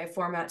wanted my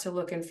format to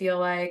look and feel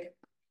like.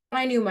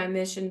 I knew my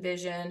mission,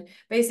 vision,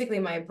 basically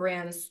my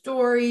brand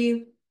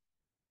story.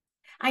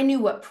 I knew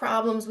what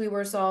problems we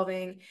were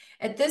solving.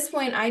 At this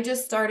point, I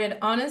just started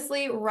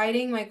honestly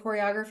writing my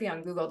choreography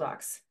on Google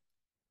Docs.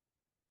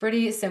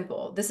 Pretty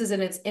simple. This is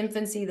in its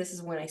infancy. This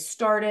is when I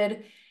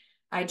started.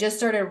 I just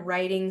started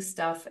writing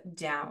stuff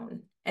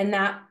down. And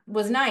that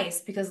was nice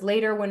because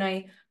later when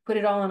I put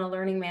it all in a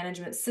learning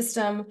management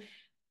system,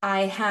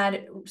 I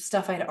had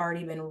stuff I'd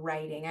already been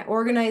writing. I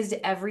organized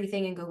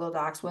everything in Google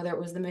Docs, whether it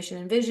was the mission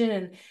and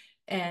vision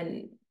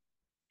and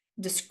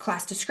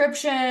class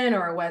description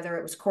or whether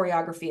it was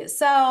choreography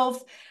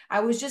itself. I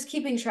was just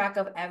keeping track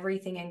of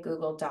everything in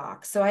Google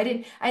Docs. So I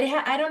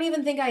don't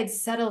even think I'd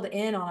settled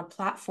in on a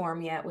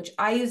platform yet, which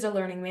I used a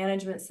learning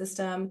management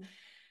system.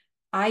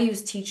 I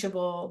use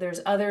Teachable. There's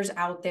others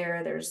out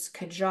there. There's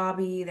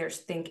Kajabi,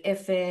 there's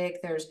Thinkific,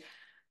 there's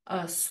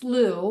a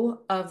slew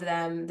of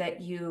them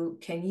that you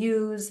can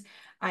use.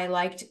 I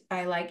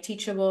like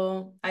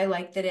Teachable. I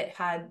liked that it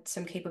had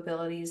some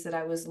capabilities that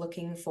I was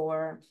looking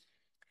for.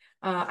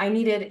 I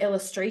needed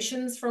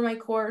illustrations for my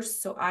course,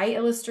 so I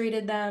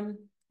illustrated them.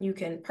 You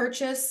can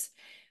purchase,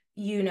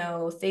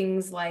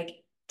 things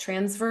like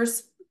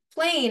transverse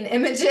plane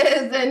images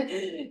and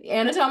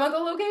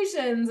anatomical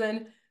locations,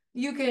 and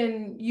you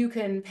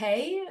can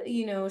pay,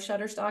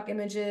 Shutterstock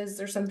images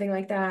or something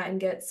like that and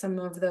get some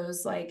of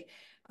those like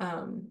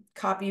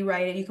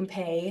copyrighted. You can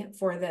pay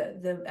for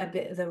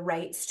the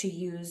rights to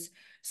use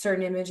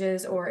certain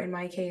images, or in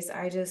my case,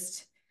 I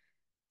just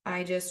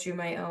drew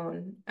my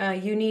own.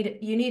 You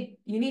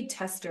need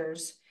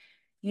testers.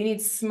 You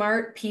need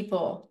smart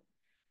people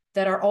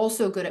that are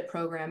also good at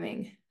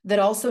programming, that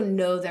also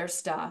know their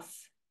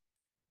stuff,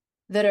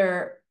 that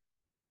are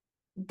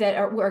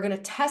going to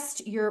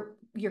test your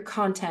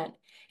content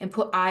and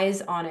put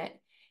eyes on it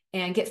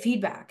and get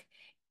feedback,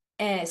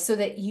 and so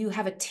that you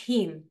have a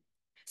team.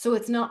 So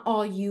it's not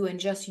all you and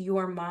just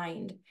your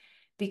mind.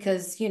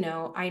 Because,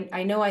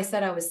 I know I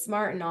said I was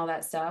smart and all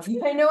that stuff.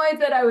 I know I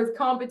said I was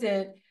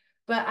competent,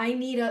 but I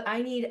need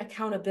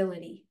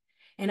accountability,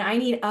 and I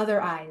need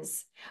other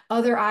eyes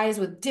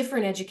with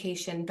different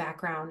education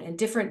background and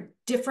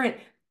different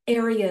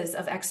areas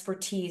of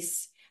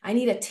expertise. I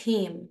need a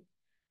team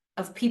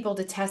of people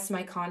to test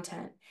my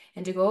content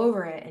and to go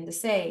over it and to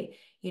say,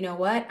 you know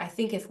what, I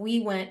think if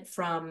we went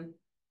from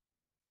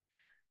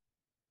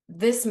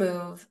this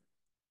move,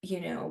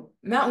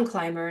 mountain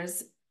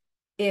climbers,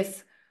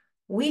 if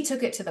we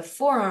took it to the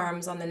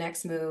forearms on the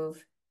next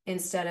move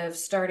instead of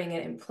starting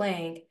it in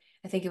plank,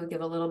 I think it would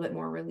give a little bit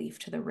more relief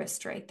to the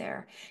wrist right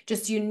there.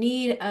 Just, you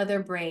need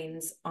other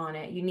brains on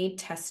it. You need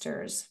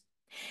testers.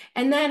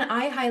 And then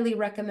I highly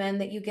recommend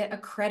that you get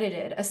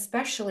accredited,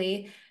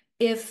 especially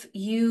if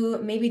you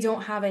maybe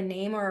don't have a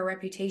name or a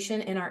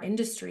reputation in our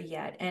industry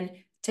yet. And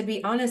to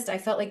be honest, I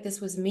felt like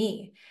this was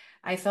me.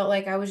 I felt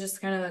like I was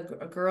just kind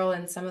of a girl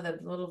in some of the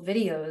little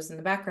videos in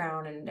the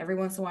background and every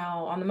once in a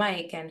while on the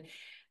mic. And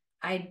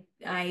I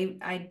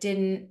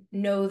didn't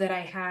know that I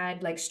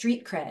had like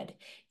street cred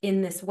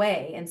in this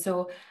way. And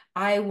so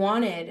I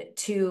wanted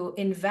to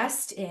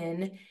invest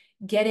in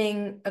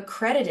getting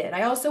accredited.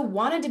 I also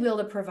wanted to be able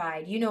to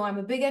provide, I'm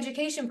a big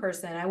education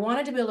person. I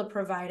wanted to be able to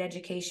provide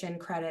education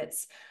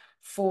credits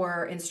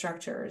for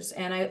instructors.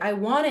 And I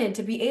wanted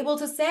to be able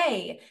to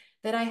say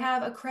that I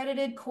have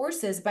accredited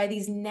courses by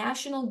these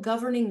national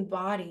governing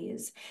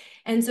bodies.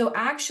 And so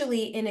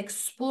actually in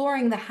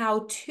exploring the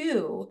how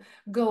to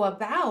go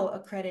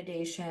about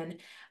accreditation,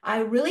 I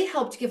really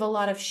helped give a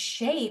lot of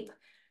shape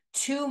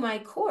to my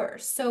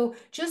course. So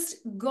just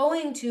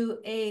going to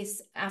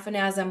ACE,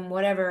 Afanasm,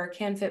 whatever,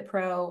 CanFit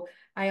Pro,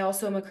 I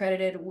also am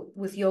accredited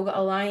with Yoga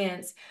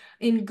Alliance.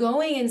 In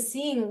going and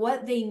seeing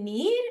what they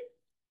need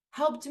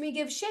helped me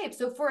give shape.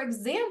 So for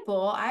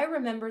example, I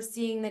remember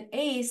seeing that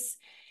ACE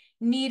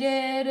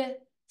needed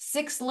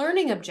 6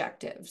 learning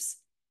objectives.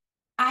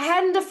 I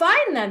hadn't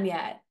defined them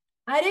yet.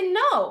 I didn't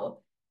know,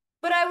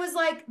 but I was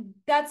like,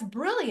 that's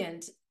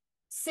brilliant.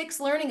 6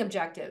 learning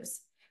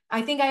objectives.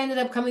 I think I ended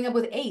up coming up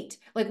with 8.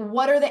 Like,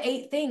 what are the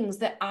 8 things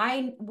that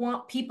I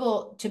want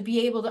people to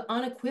be able to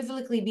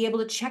unequivocally be able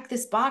to check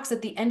this box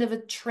at the end of a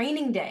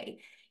training day?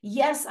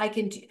 Yes, I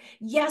can do.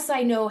 Yes,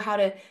 I know how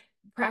to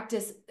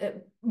practice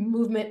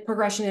movement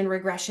progression and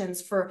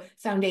regressions for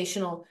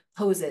foundational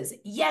poses.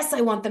 Yes,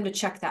 I want them to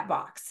check that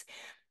box.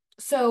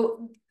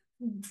 So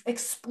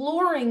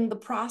exploring the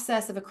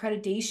process of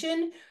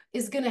accreditation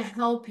is going to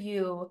help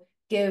you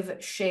give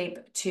shape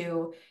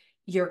to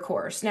your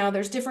course. Now,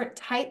 there's different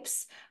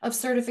types of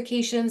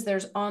certifications.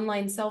 There's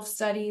online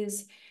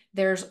self-studies,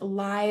 there's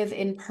live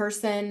in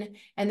person,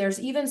 and there's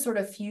even sort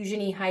of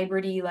fusiony,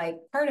 hybridy, like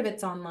part of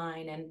it's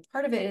online and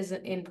part of it is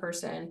in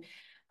person.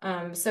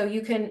 So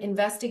you can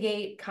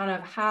investigate kind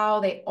of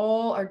how they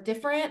all are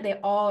different. They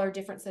all are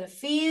different set of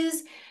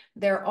fees.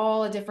 They're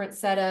all a different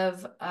set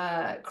of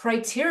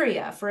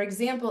criteria. For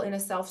example, in a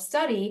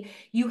self-study,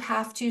 you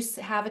have to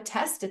have a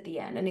test at the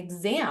end, an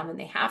exam, and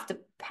they have to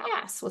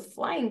pass with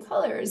flying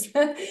colors.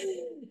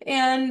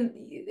 And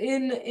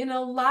in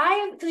a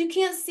live, because you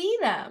can't see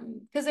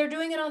them because they're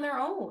doing it on their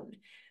own.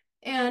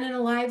 And in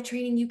a live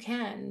training, you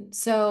can.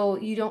 So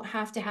you don't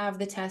have to have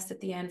the test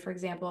at the end, for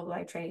example, of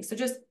live training. So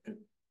just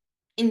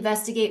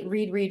investigate,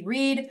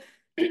 read.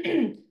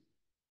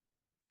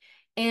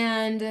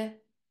 And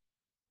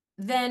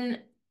then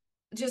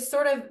just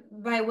sort of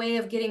by way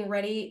of getting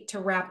ready to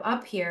wrap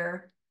up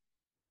here,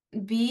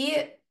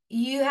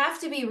 you have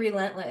to be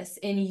relentless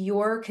in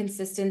your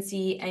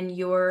consistency and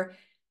your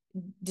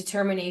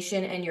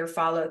determination and your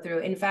follow through.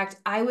 In fact,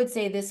 I would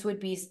say this would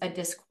be a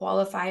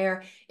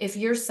disqualifier if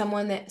you're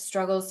someone that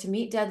struggles to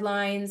meet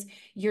deadlines,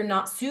 you're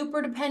not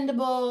super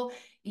dependable,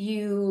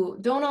 you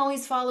don't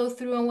always follow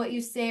through on what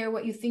you say or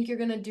what you think you're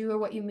going to do or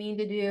what you mean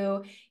to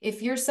do.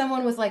 If you're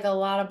someone with like a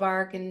lot of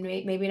bark and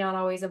maybe not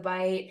always a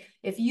bite,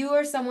 if you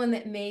are someone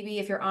that maybe,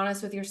 if you're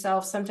honest with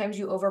yourself, sometimes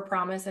you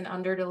overpromise and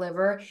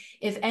underdeliver,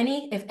 if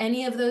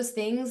any of those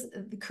things,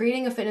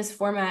 creating a fitness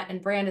format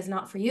and brand is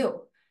not for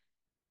you.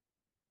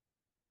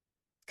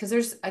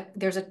 Because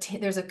there's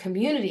a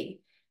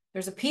community,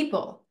 there's a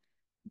people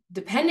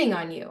depending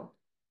on you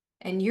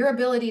and your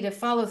ability to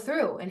follow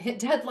through and hit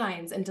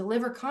deadlines and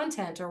deliver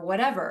content or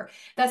whatever.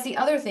 That's the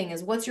other thing,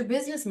 is what's your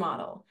business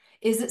model?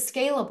 Is it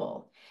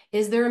scalable?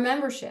 Is there a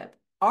membership?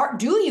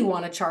 Do you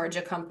want to charge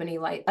a company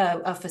like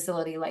a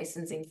facility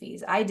licensing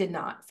fees? I did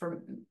not,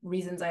 for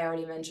reasons I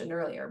already mentioned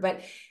earlier,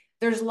 but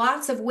there's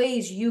lots of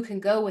ways you can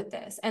go with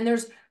this. And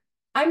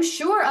I'm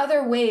sure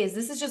other ways.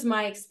 This is just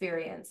my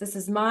experience. This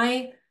is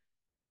my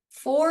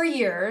 4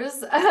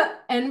 years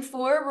and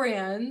 4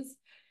 brands,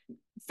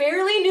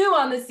 fairly new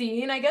on the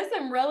scene. I guess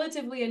I'm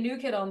relatively a new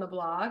kid on the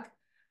block,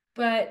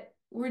 but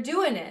we're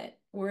doing it.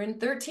 We're in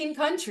 13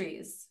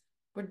 countries.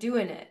 We're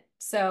doing it.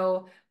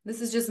 So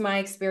this is just my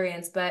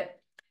experience, but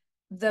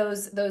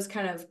those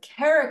kind of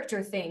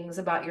character things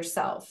about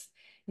yourself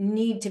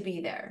need to be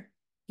there.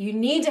 You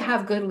need to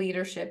have good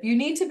leadership. You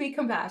need to be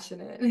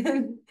compassionate.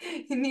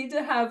 You need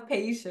to have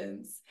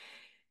patience,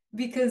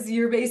 because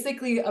you're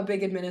basically a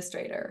big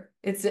administrator.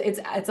 It's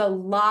a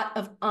lot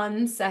of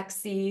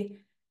unsexy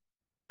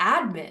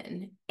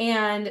admin.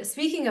 And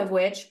speaking of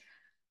which,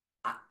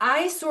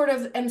 I sort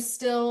of am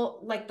still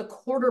like the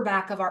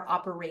quarterback of our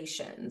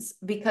operations,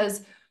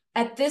 because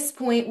at this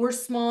point we're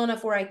small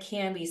enough where I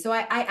can be. So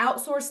I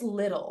outsource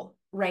little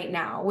right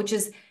now, which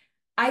is,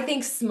 I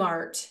think,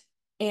 smart.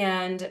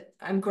 And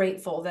I'm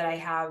grateful that I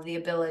have the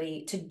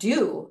ability to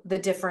do the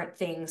different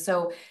things.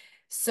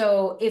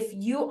 So if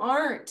you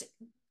aren't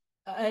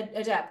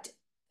adept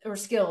or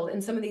skilled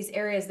in some of these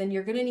areas, then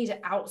you're going to need to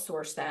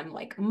outsource them,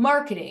 like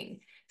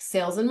marketing,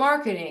 sales and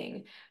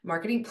marketing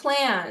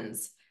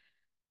plans,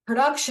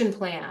 production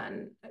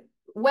plan,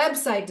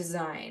 website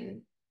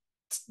design,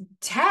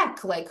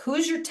 tech. Like,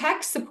 who's your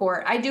tech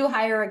support? I do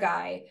hire a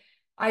guy.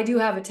 I do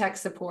have a tech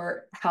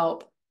support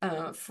help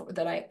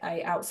that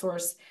I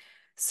outsource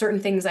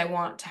certain things I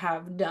want to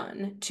have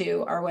done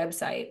to our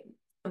website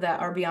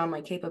that are beyond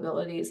my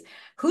capabilities.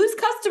 Who's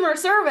customer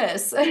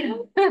service?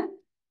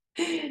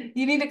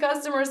 You need a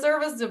customer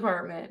service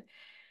department.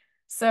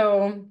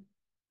 So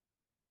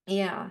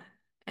yeah.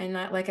 And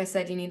that, like I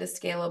said, you need a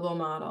scalable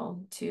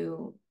model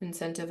to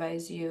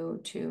incentivize you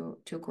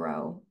to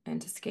grow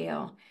and to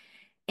scale.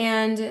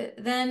 And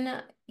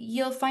then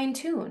you'll fine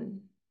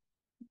tune.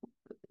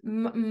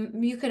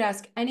 You could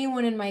ask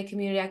anyone in my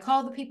community. I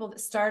call the people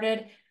that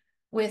started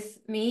with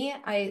me,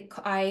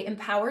 I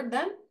empowered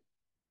them.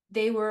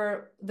 They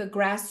were the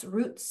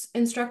grassroots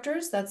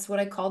instructors. That's what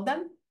I called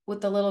them,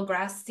 with the little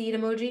grass seed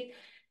emoji.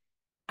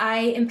 I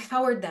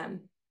empowered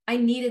them. I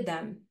needed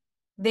them.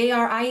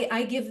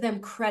 I give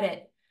them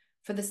credit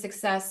for the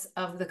success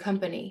of the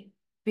company,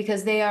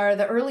 because they are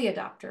the early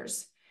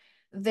adopters.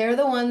 They're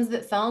the ones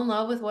that fell in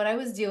love with what I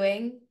was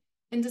doing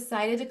and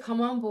decided to come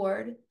on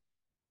board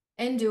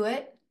and do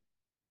it.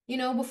 You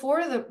know, before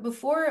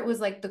it was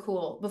like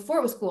before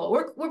it was cool.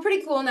 We're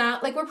pretty cool now.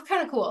 Like, we're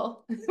kind of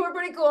cool. We're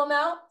pretty cool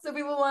now. So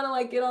people want to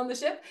like get on the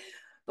ship.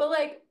 But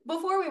like,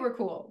 before we were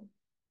cool.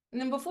 And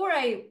then before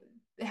I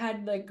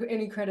had like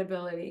any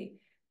credibility,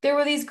 there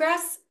were these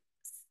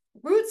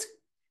grassroots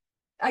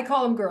I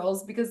call them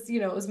girls because, you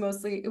know,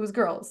 it was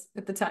girls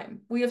at the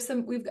time. We have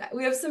some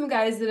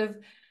guys that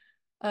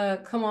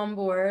have come on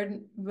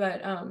board,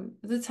 but at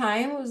the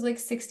time it was like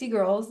 60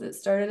 girls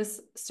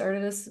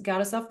that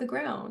got us off the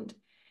ground.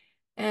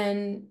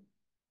 And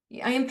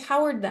I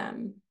empowered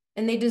them,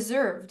 and they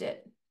deserved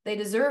it. They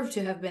deserve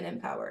to have been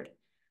empowered.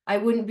 I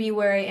wouldn't be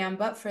where I am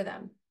but for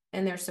them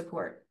and their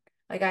support.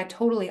 Like, I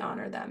totally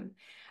honor them.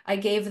 I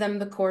gave them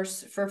the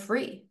course for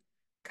free,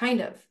 kind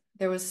of.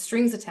 There was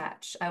strings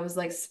attached. I was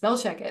like, spell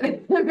check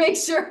it, make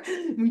sure,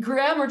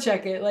 grammar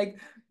check it. Like,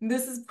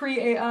 this is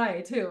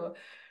pre-AI too.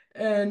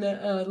 And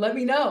let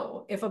me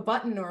know if a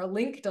button or a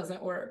link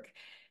doesn't work.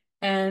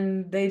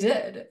 And they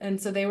did.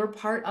 And so they were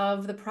part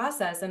of the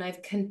process. And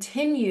I've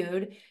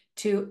continued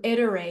to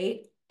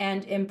iterate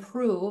and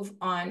improve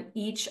on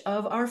each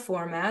of our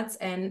formats,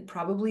 and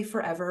probably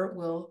forever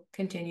will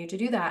continue to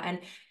do that. And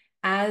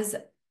as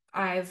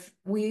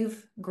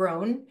we've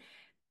grown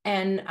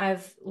and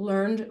I've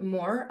learned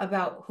more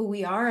about who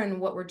we are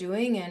and what we're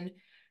doing, and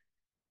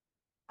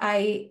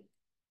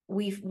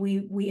we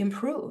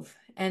improve,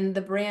 and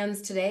the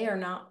brands today are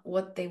not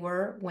what they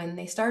were when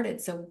they started.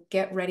 So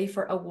get ready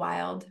for a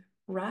wild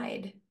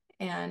ride.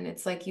 And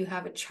it's like you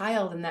have a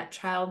child, and that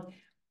child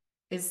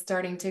is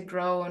starting to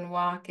grow and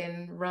walk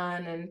and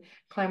run and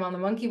climb on the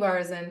monkey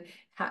bars, and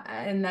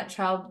that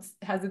child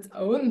has its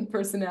own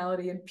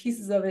personality, and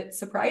pieces of it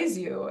surprise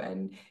you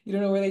and you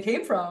don't know where they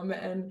came from.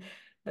 And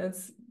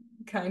that's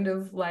kind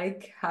of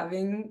like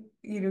having,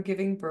 you know,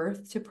 giving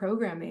birth to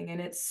programming,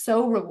 and it's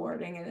so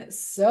rewarding and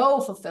it's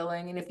so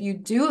fulfilling. And if you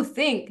do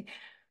think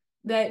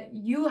that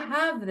you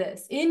have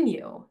this in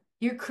you,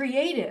 you're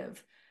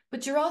creative,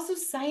 but you're also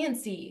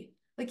sciencey,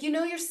 like, you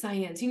know, your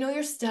science, you know,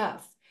 your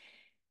stuff.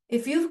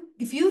 If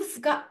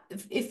you've got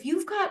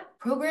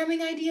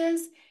programming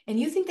ideas and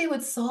you think they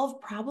would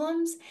solve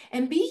problems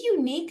and be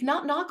unique,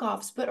 not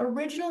knockoffs, but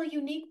original,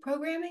 unique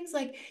programmings,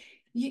 like,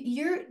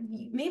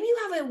 maybe you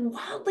have a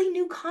wildly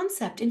new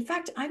concept. In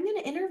fact, I'm going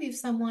to interview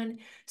someone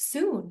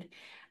soon.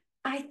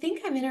 I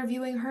think I'm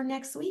interviewing her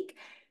next week.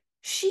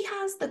 She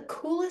has the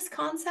coolest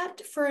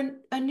concept for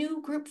a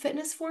new group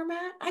fitness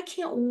format. I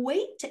can't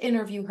wait to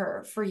interview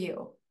her for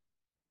you.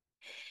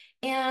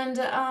 And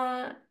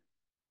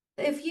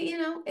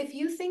if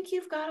you think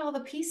you've got all the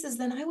pieces,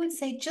 then I would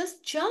say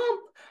just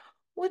jump.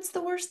 What's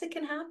the worst that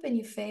can happen?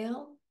 You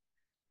fail.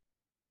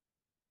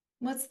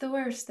 What's the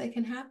worst that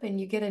can happen?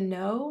 You get a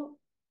no.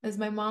 As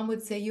my mom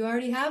would say, you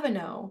already have a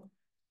no.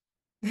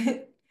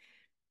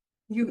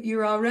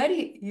 You're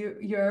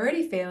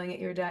already failing at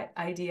your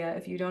idea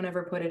if you don't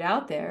ever put it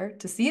out there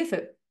to see if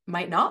it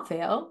might not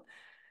fail.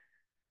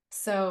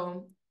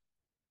 So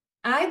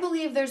I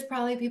believe there's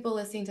probably people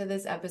listening to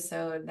this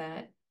episode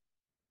that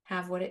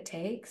have what it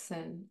takes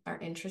and are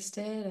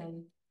interested,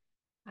 and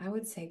I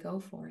would say go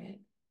for it.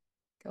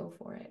 Go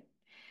for it.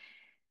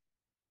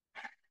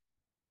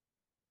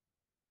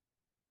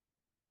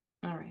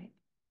 All right.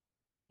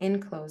 In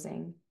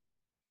closing,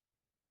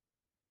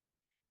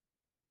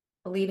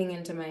 leading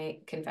into my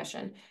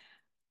confession,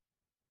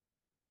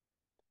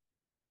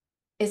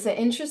 it's an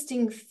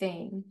interesting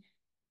thing.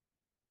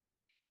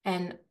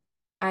 And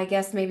I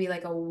guess maybe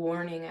like a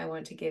warning I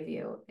want to give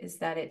you is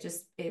that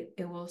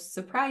it will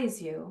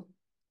surprise you,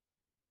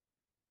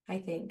 I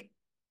think,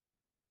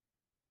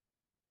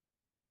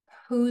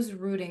 who's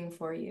rooting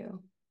for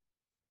you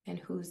and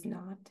who's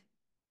not.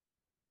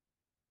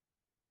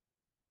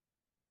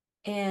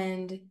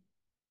 And,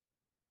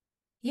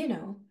 you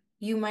know,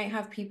 you might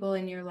have people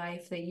in your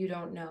life that you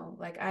don't know.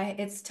 Like,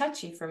 it's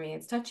touchy for me.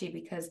 It's touchy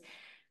because,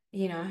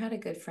 you know, I had a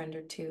good friend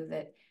or two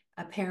that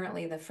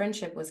apparently the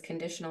friendship was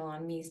conditional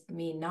on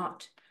me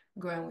not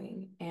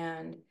growing.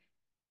 And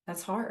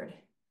that's hard.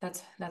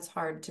 That's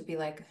hard to be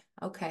like,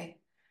 okay,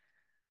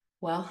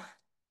 well,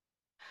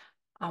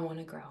 I want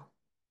to grow.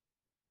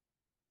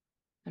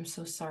 I'm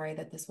so sorry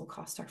that this will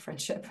cost our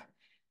friendship.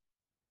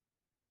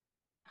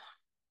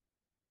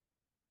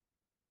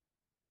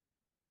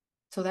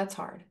 So that's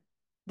hard.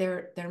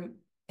 There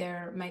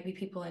might be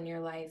people in your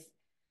life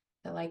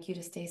that like you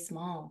to stay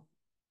small.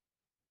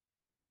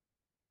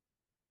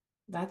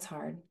 That's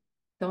hard.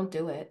 Don't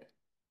do it.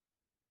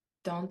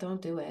 Don't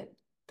do it.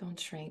 Don't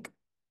shrink.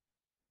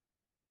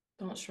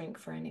 Don't shrink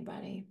for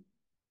anybody.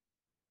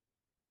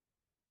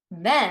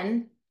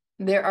 Then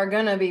there are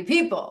gonna be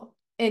people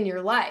in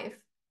your life,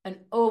 an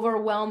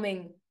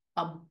overwhelming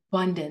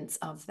abundance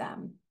of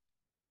them,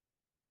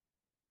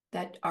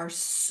 that are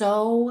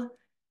so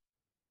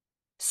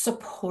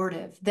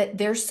supportive that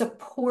their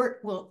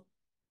support will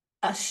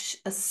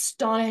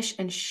astonish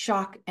and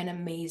shock and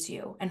amaze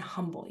you and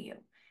humble you.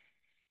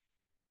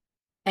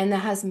 And that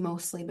has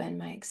mostly been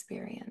my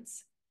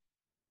experience.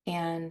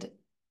 And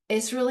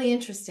it's really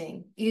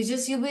interesting.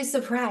 You'll be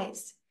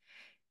surprised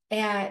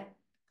at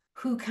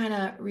who kind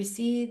of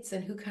recedes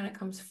and who kind of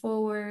comes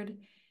forward,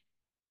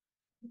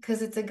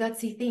 because it's a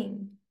gutsy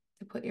thing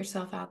to put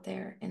yourself out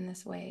there in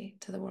this way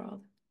to the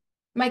world.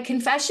 My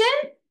confession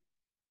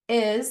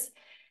is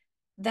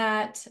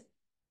that,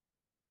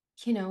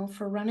 you know,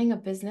 for running a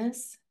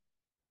business,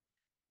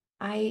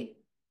 I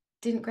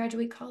didn't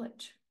graduate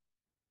college.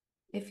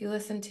 If you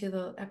listen to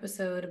the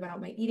episode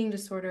about my eating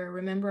disorder,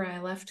 remember I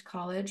left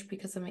college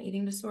because of my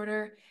eating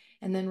disorder.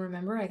 And then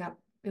remember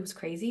it was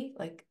crazy.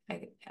 Like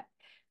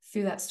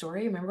through that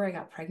story, remember I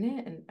got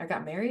pregnant and I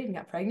got married and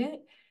got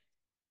pregnant.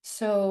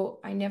 So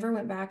I never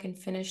went back and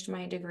finished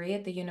my degree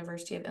at the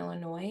University of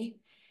Illinois.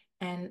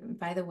 And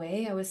by the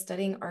way, I was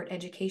studying art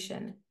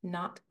education,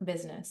 not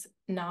business,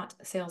 not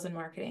sales and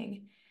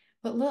marketing.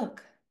 But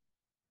look,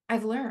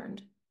 I've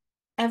learned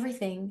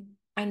everything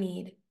I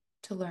need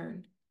to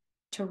learn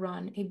to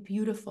run a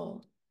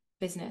beautiful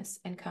business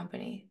and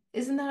company.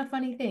 Isn't that a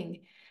funny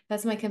thing?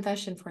 That's my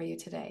confession for you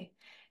today.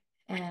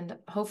 And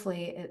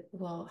hopefully it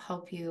will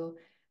help you.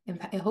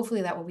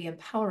 Hopefully that will be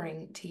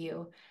empowering to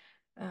you,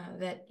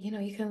 that,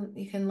 you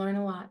can learn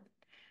a lot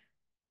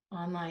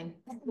online.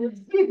 You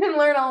can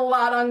learn a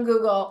lot on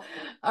Google.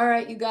 All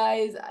right, you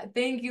guys,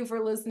 thank you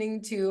for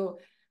listening to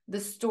the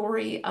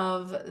story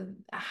of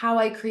how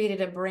I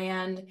created a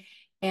brand.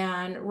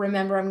 And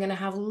remember, I'm going to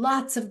have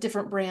lots of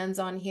different brands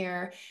on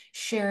here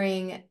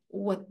sharing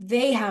what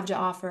they have to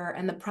offer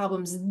and the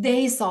problems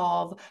they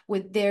solve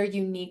with their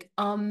unique,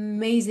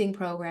 amazing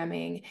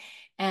programming.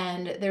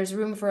 And there's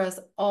room for us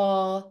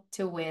all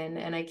to win.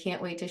 And I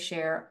can't wait to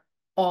share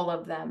all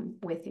of them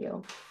with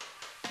you.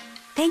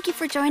 Thank you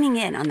for joining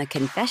in on the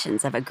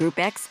Confessions of a Group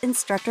X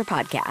Instructor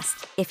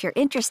podcast. If you're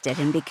interested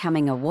in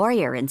becoming a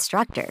warrior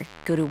instructor,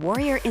 go to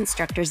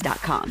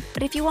warriorinstructors.com.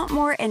 But if you want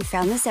more and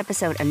found this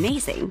episode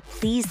amazing,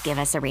 please give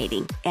us a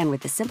rating. And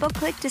with a simple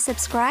click to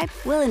subscribe,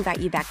 we'll invite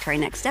you back to our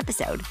next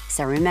episode.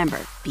 So remember,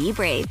 be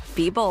brave,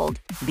 be bold,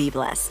 be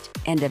blessed.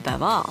 And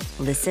above all,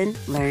 listen,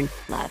 learn,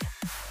 love.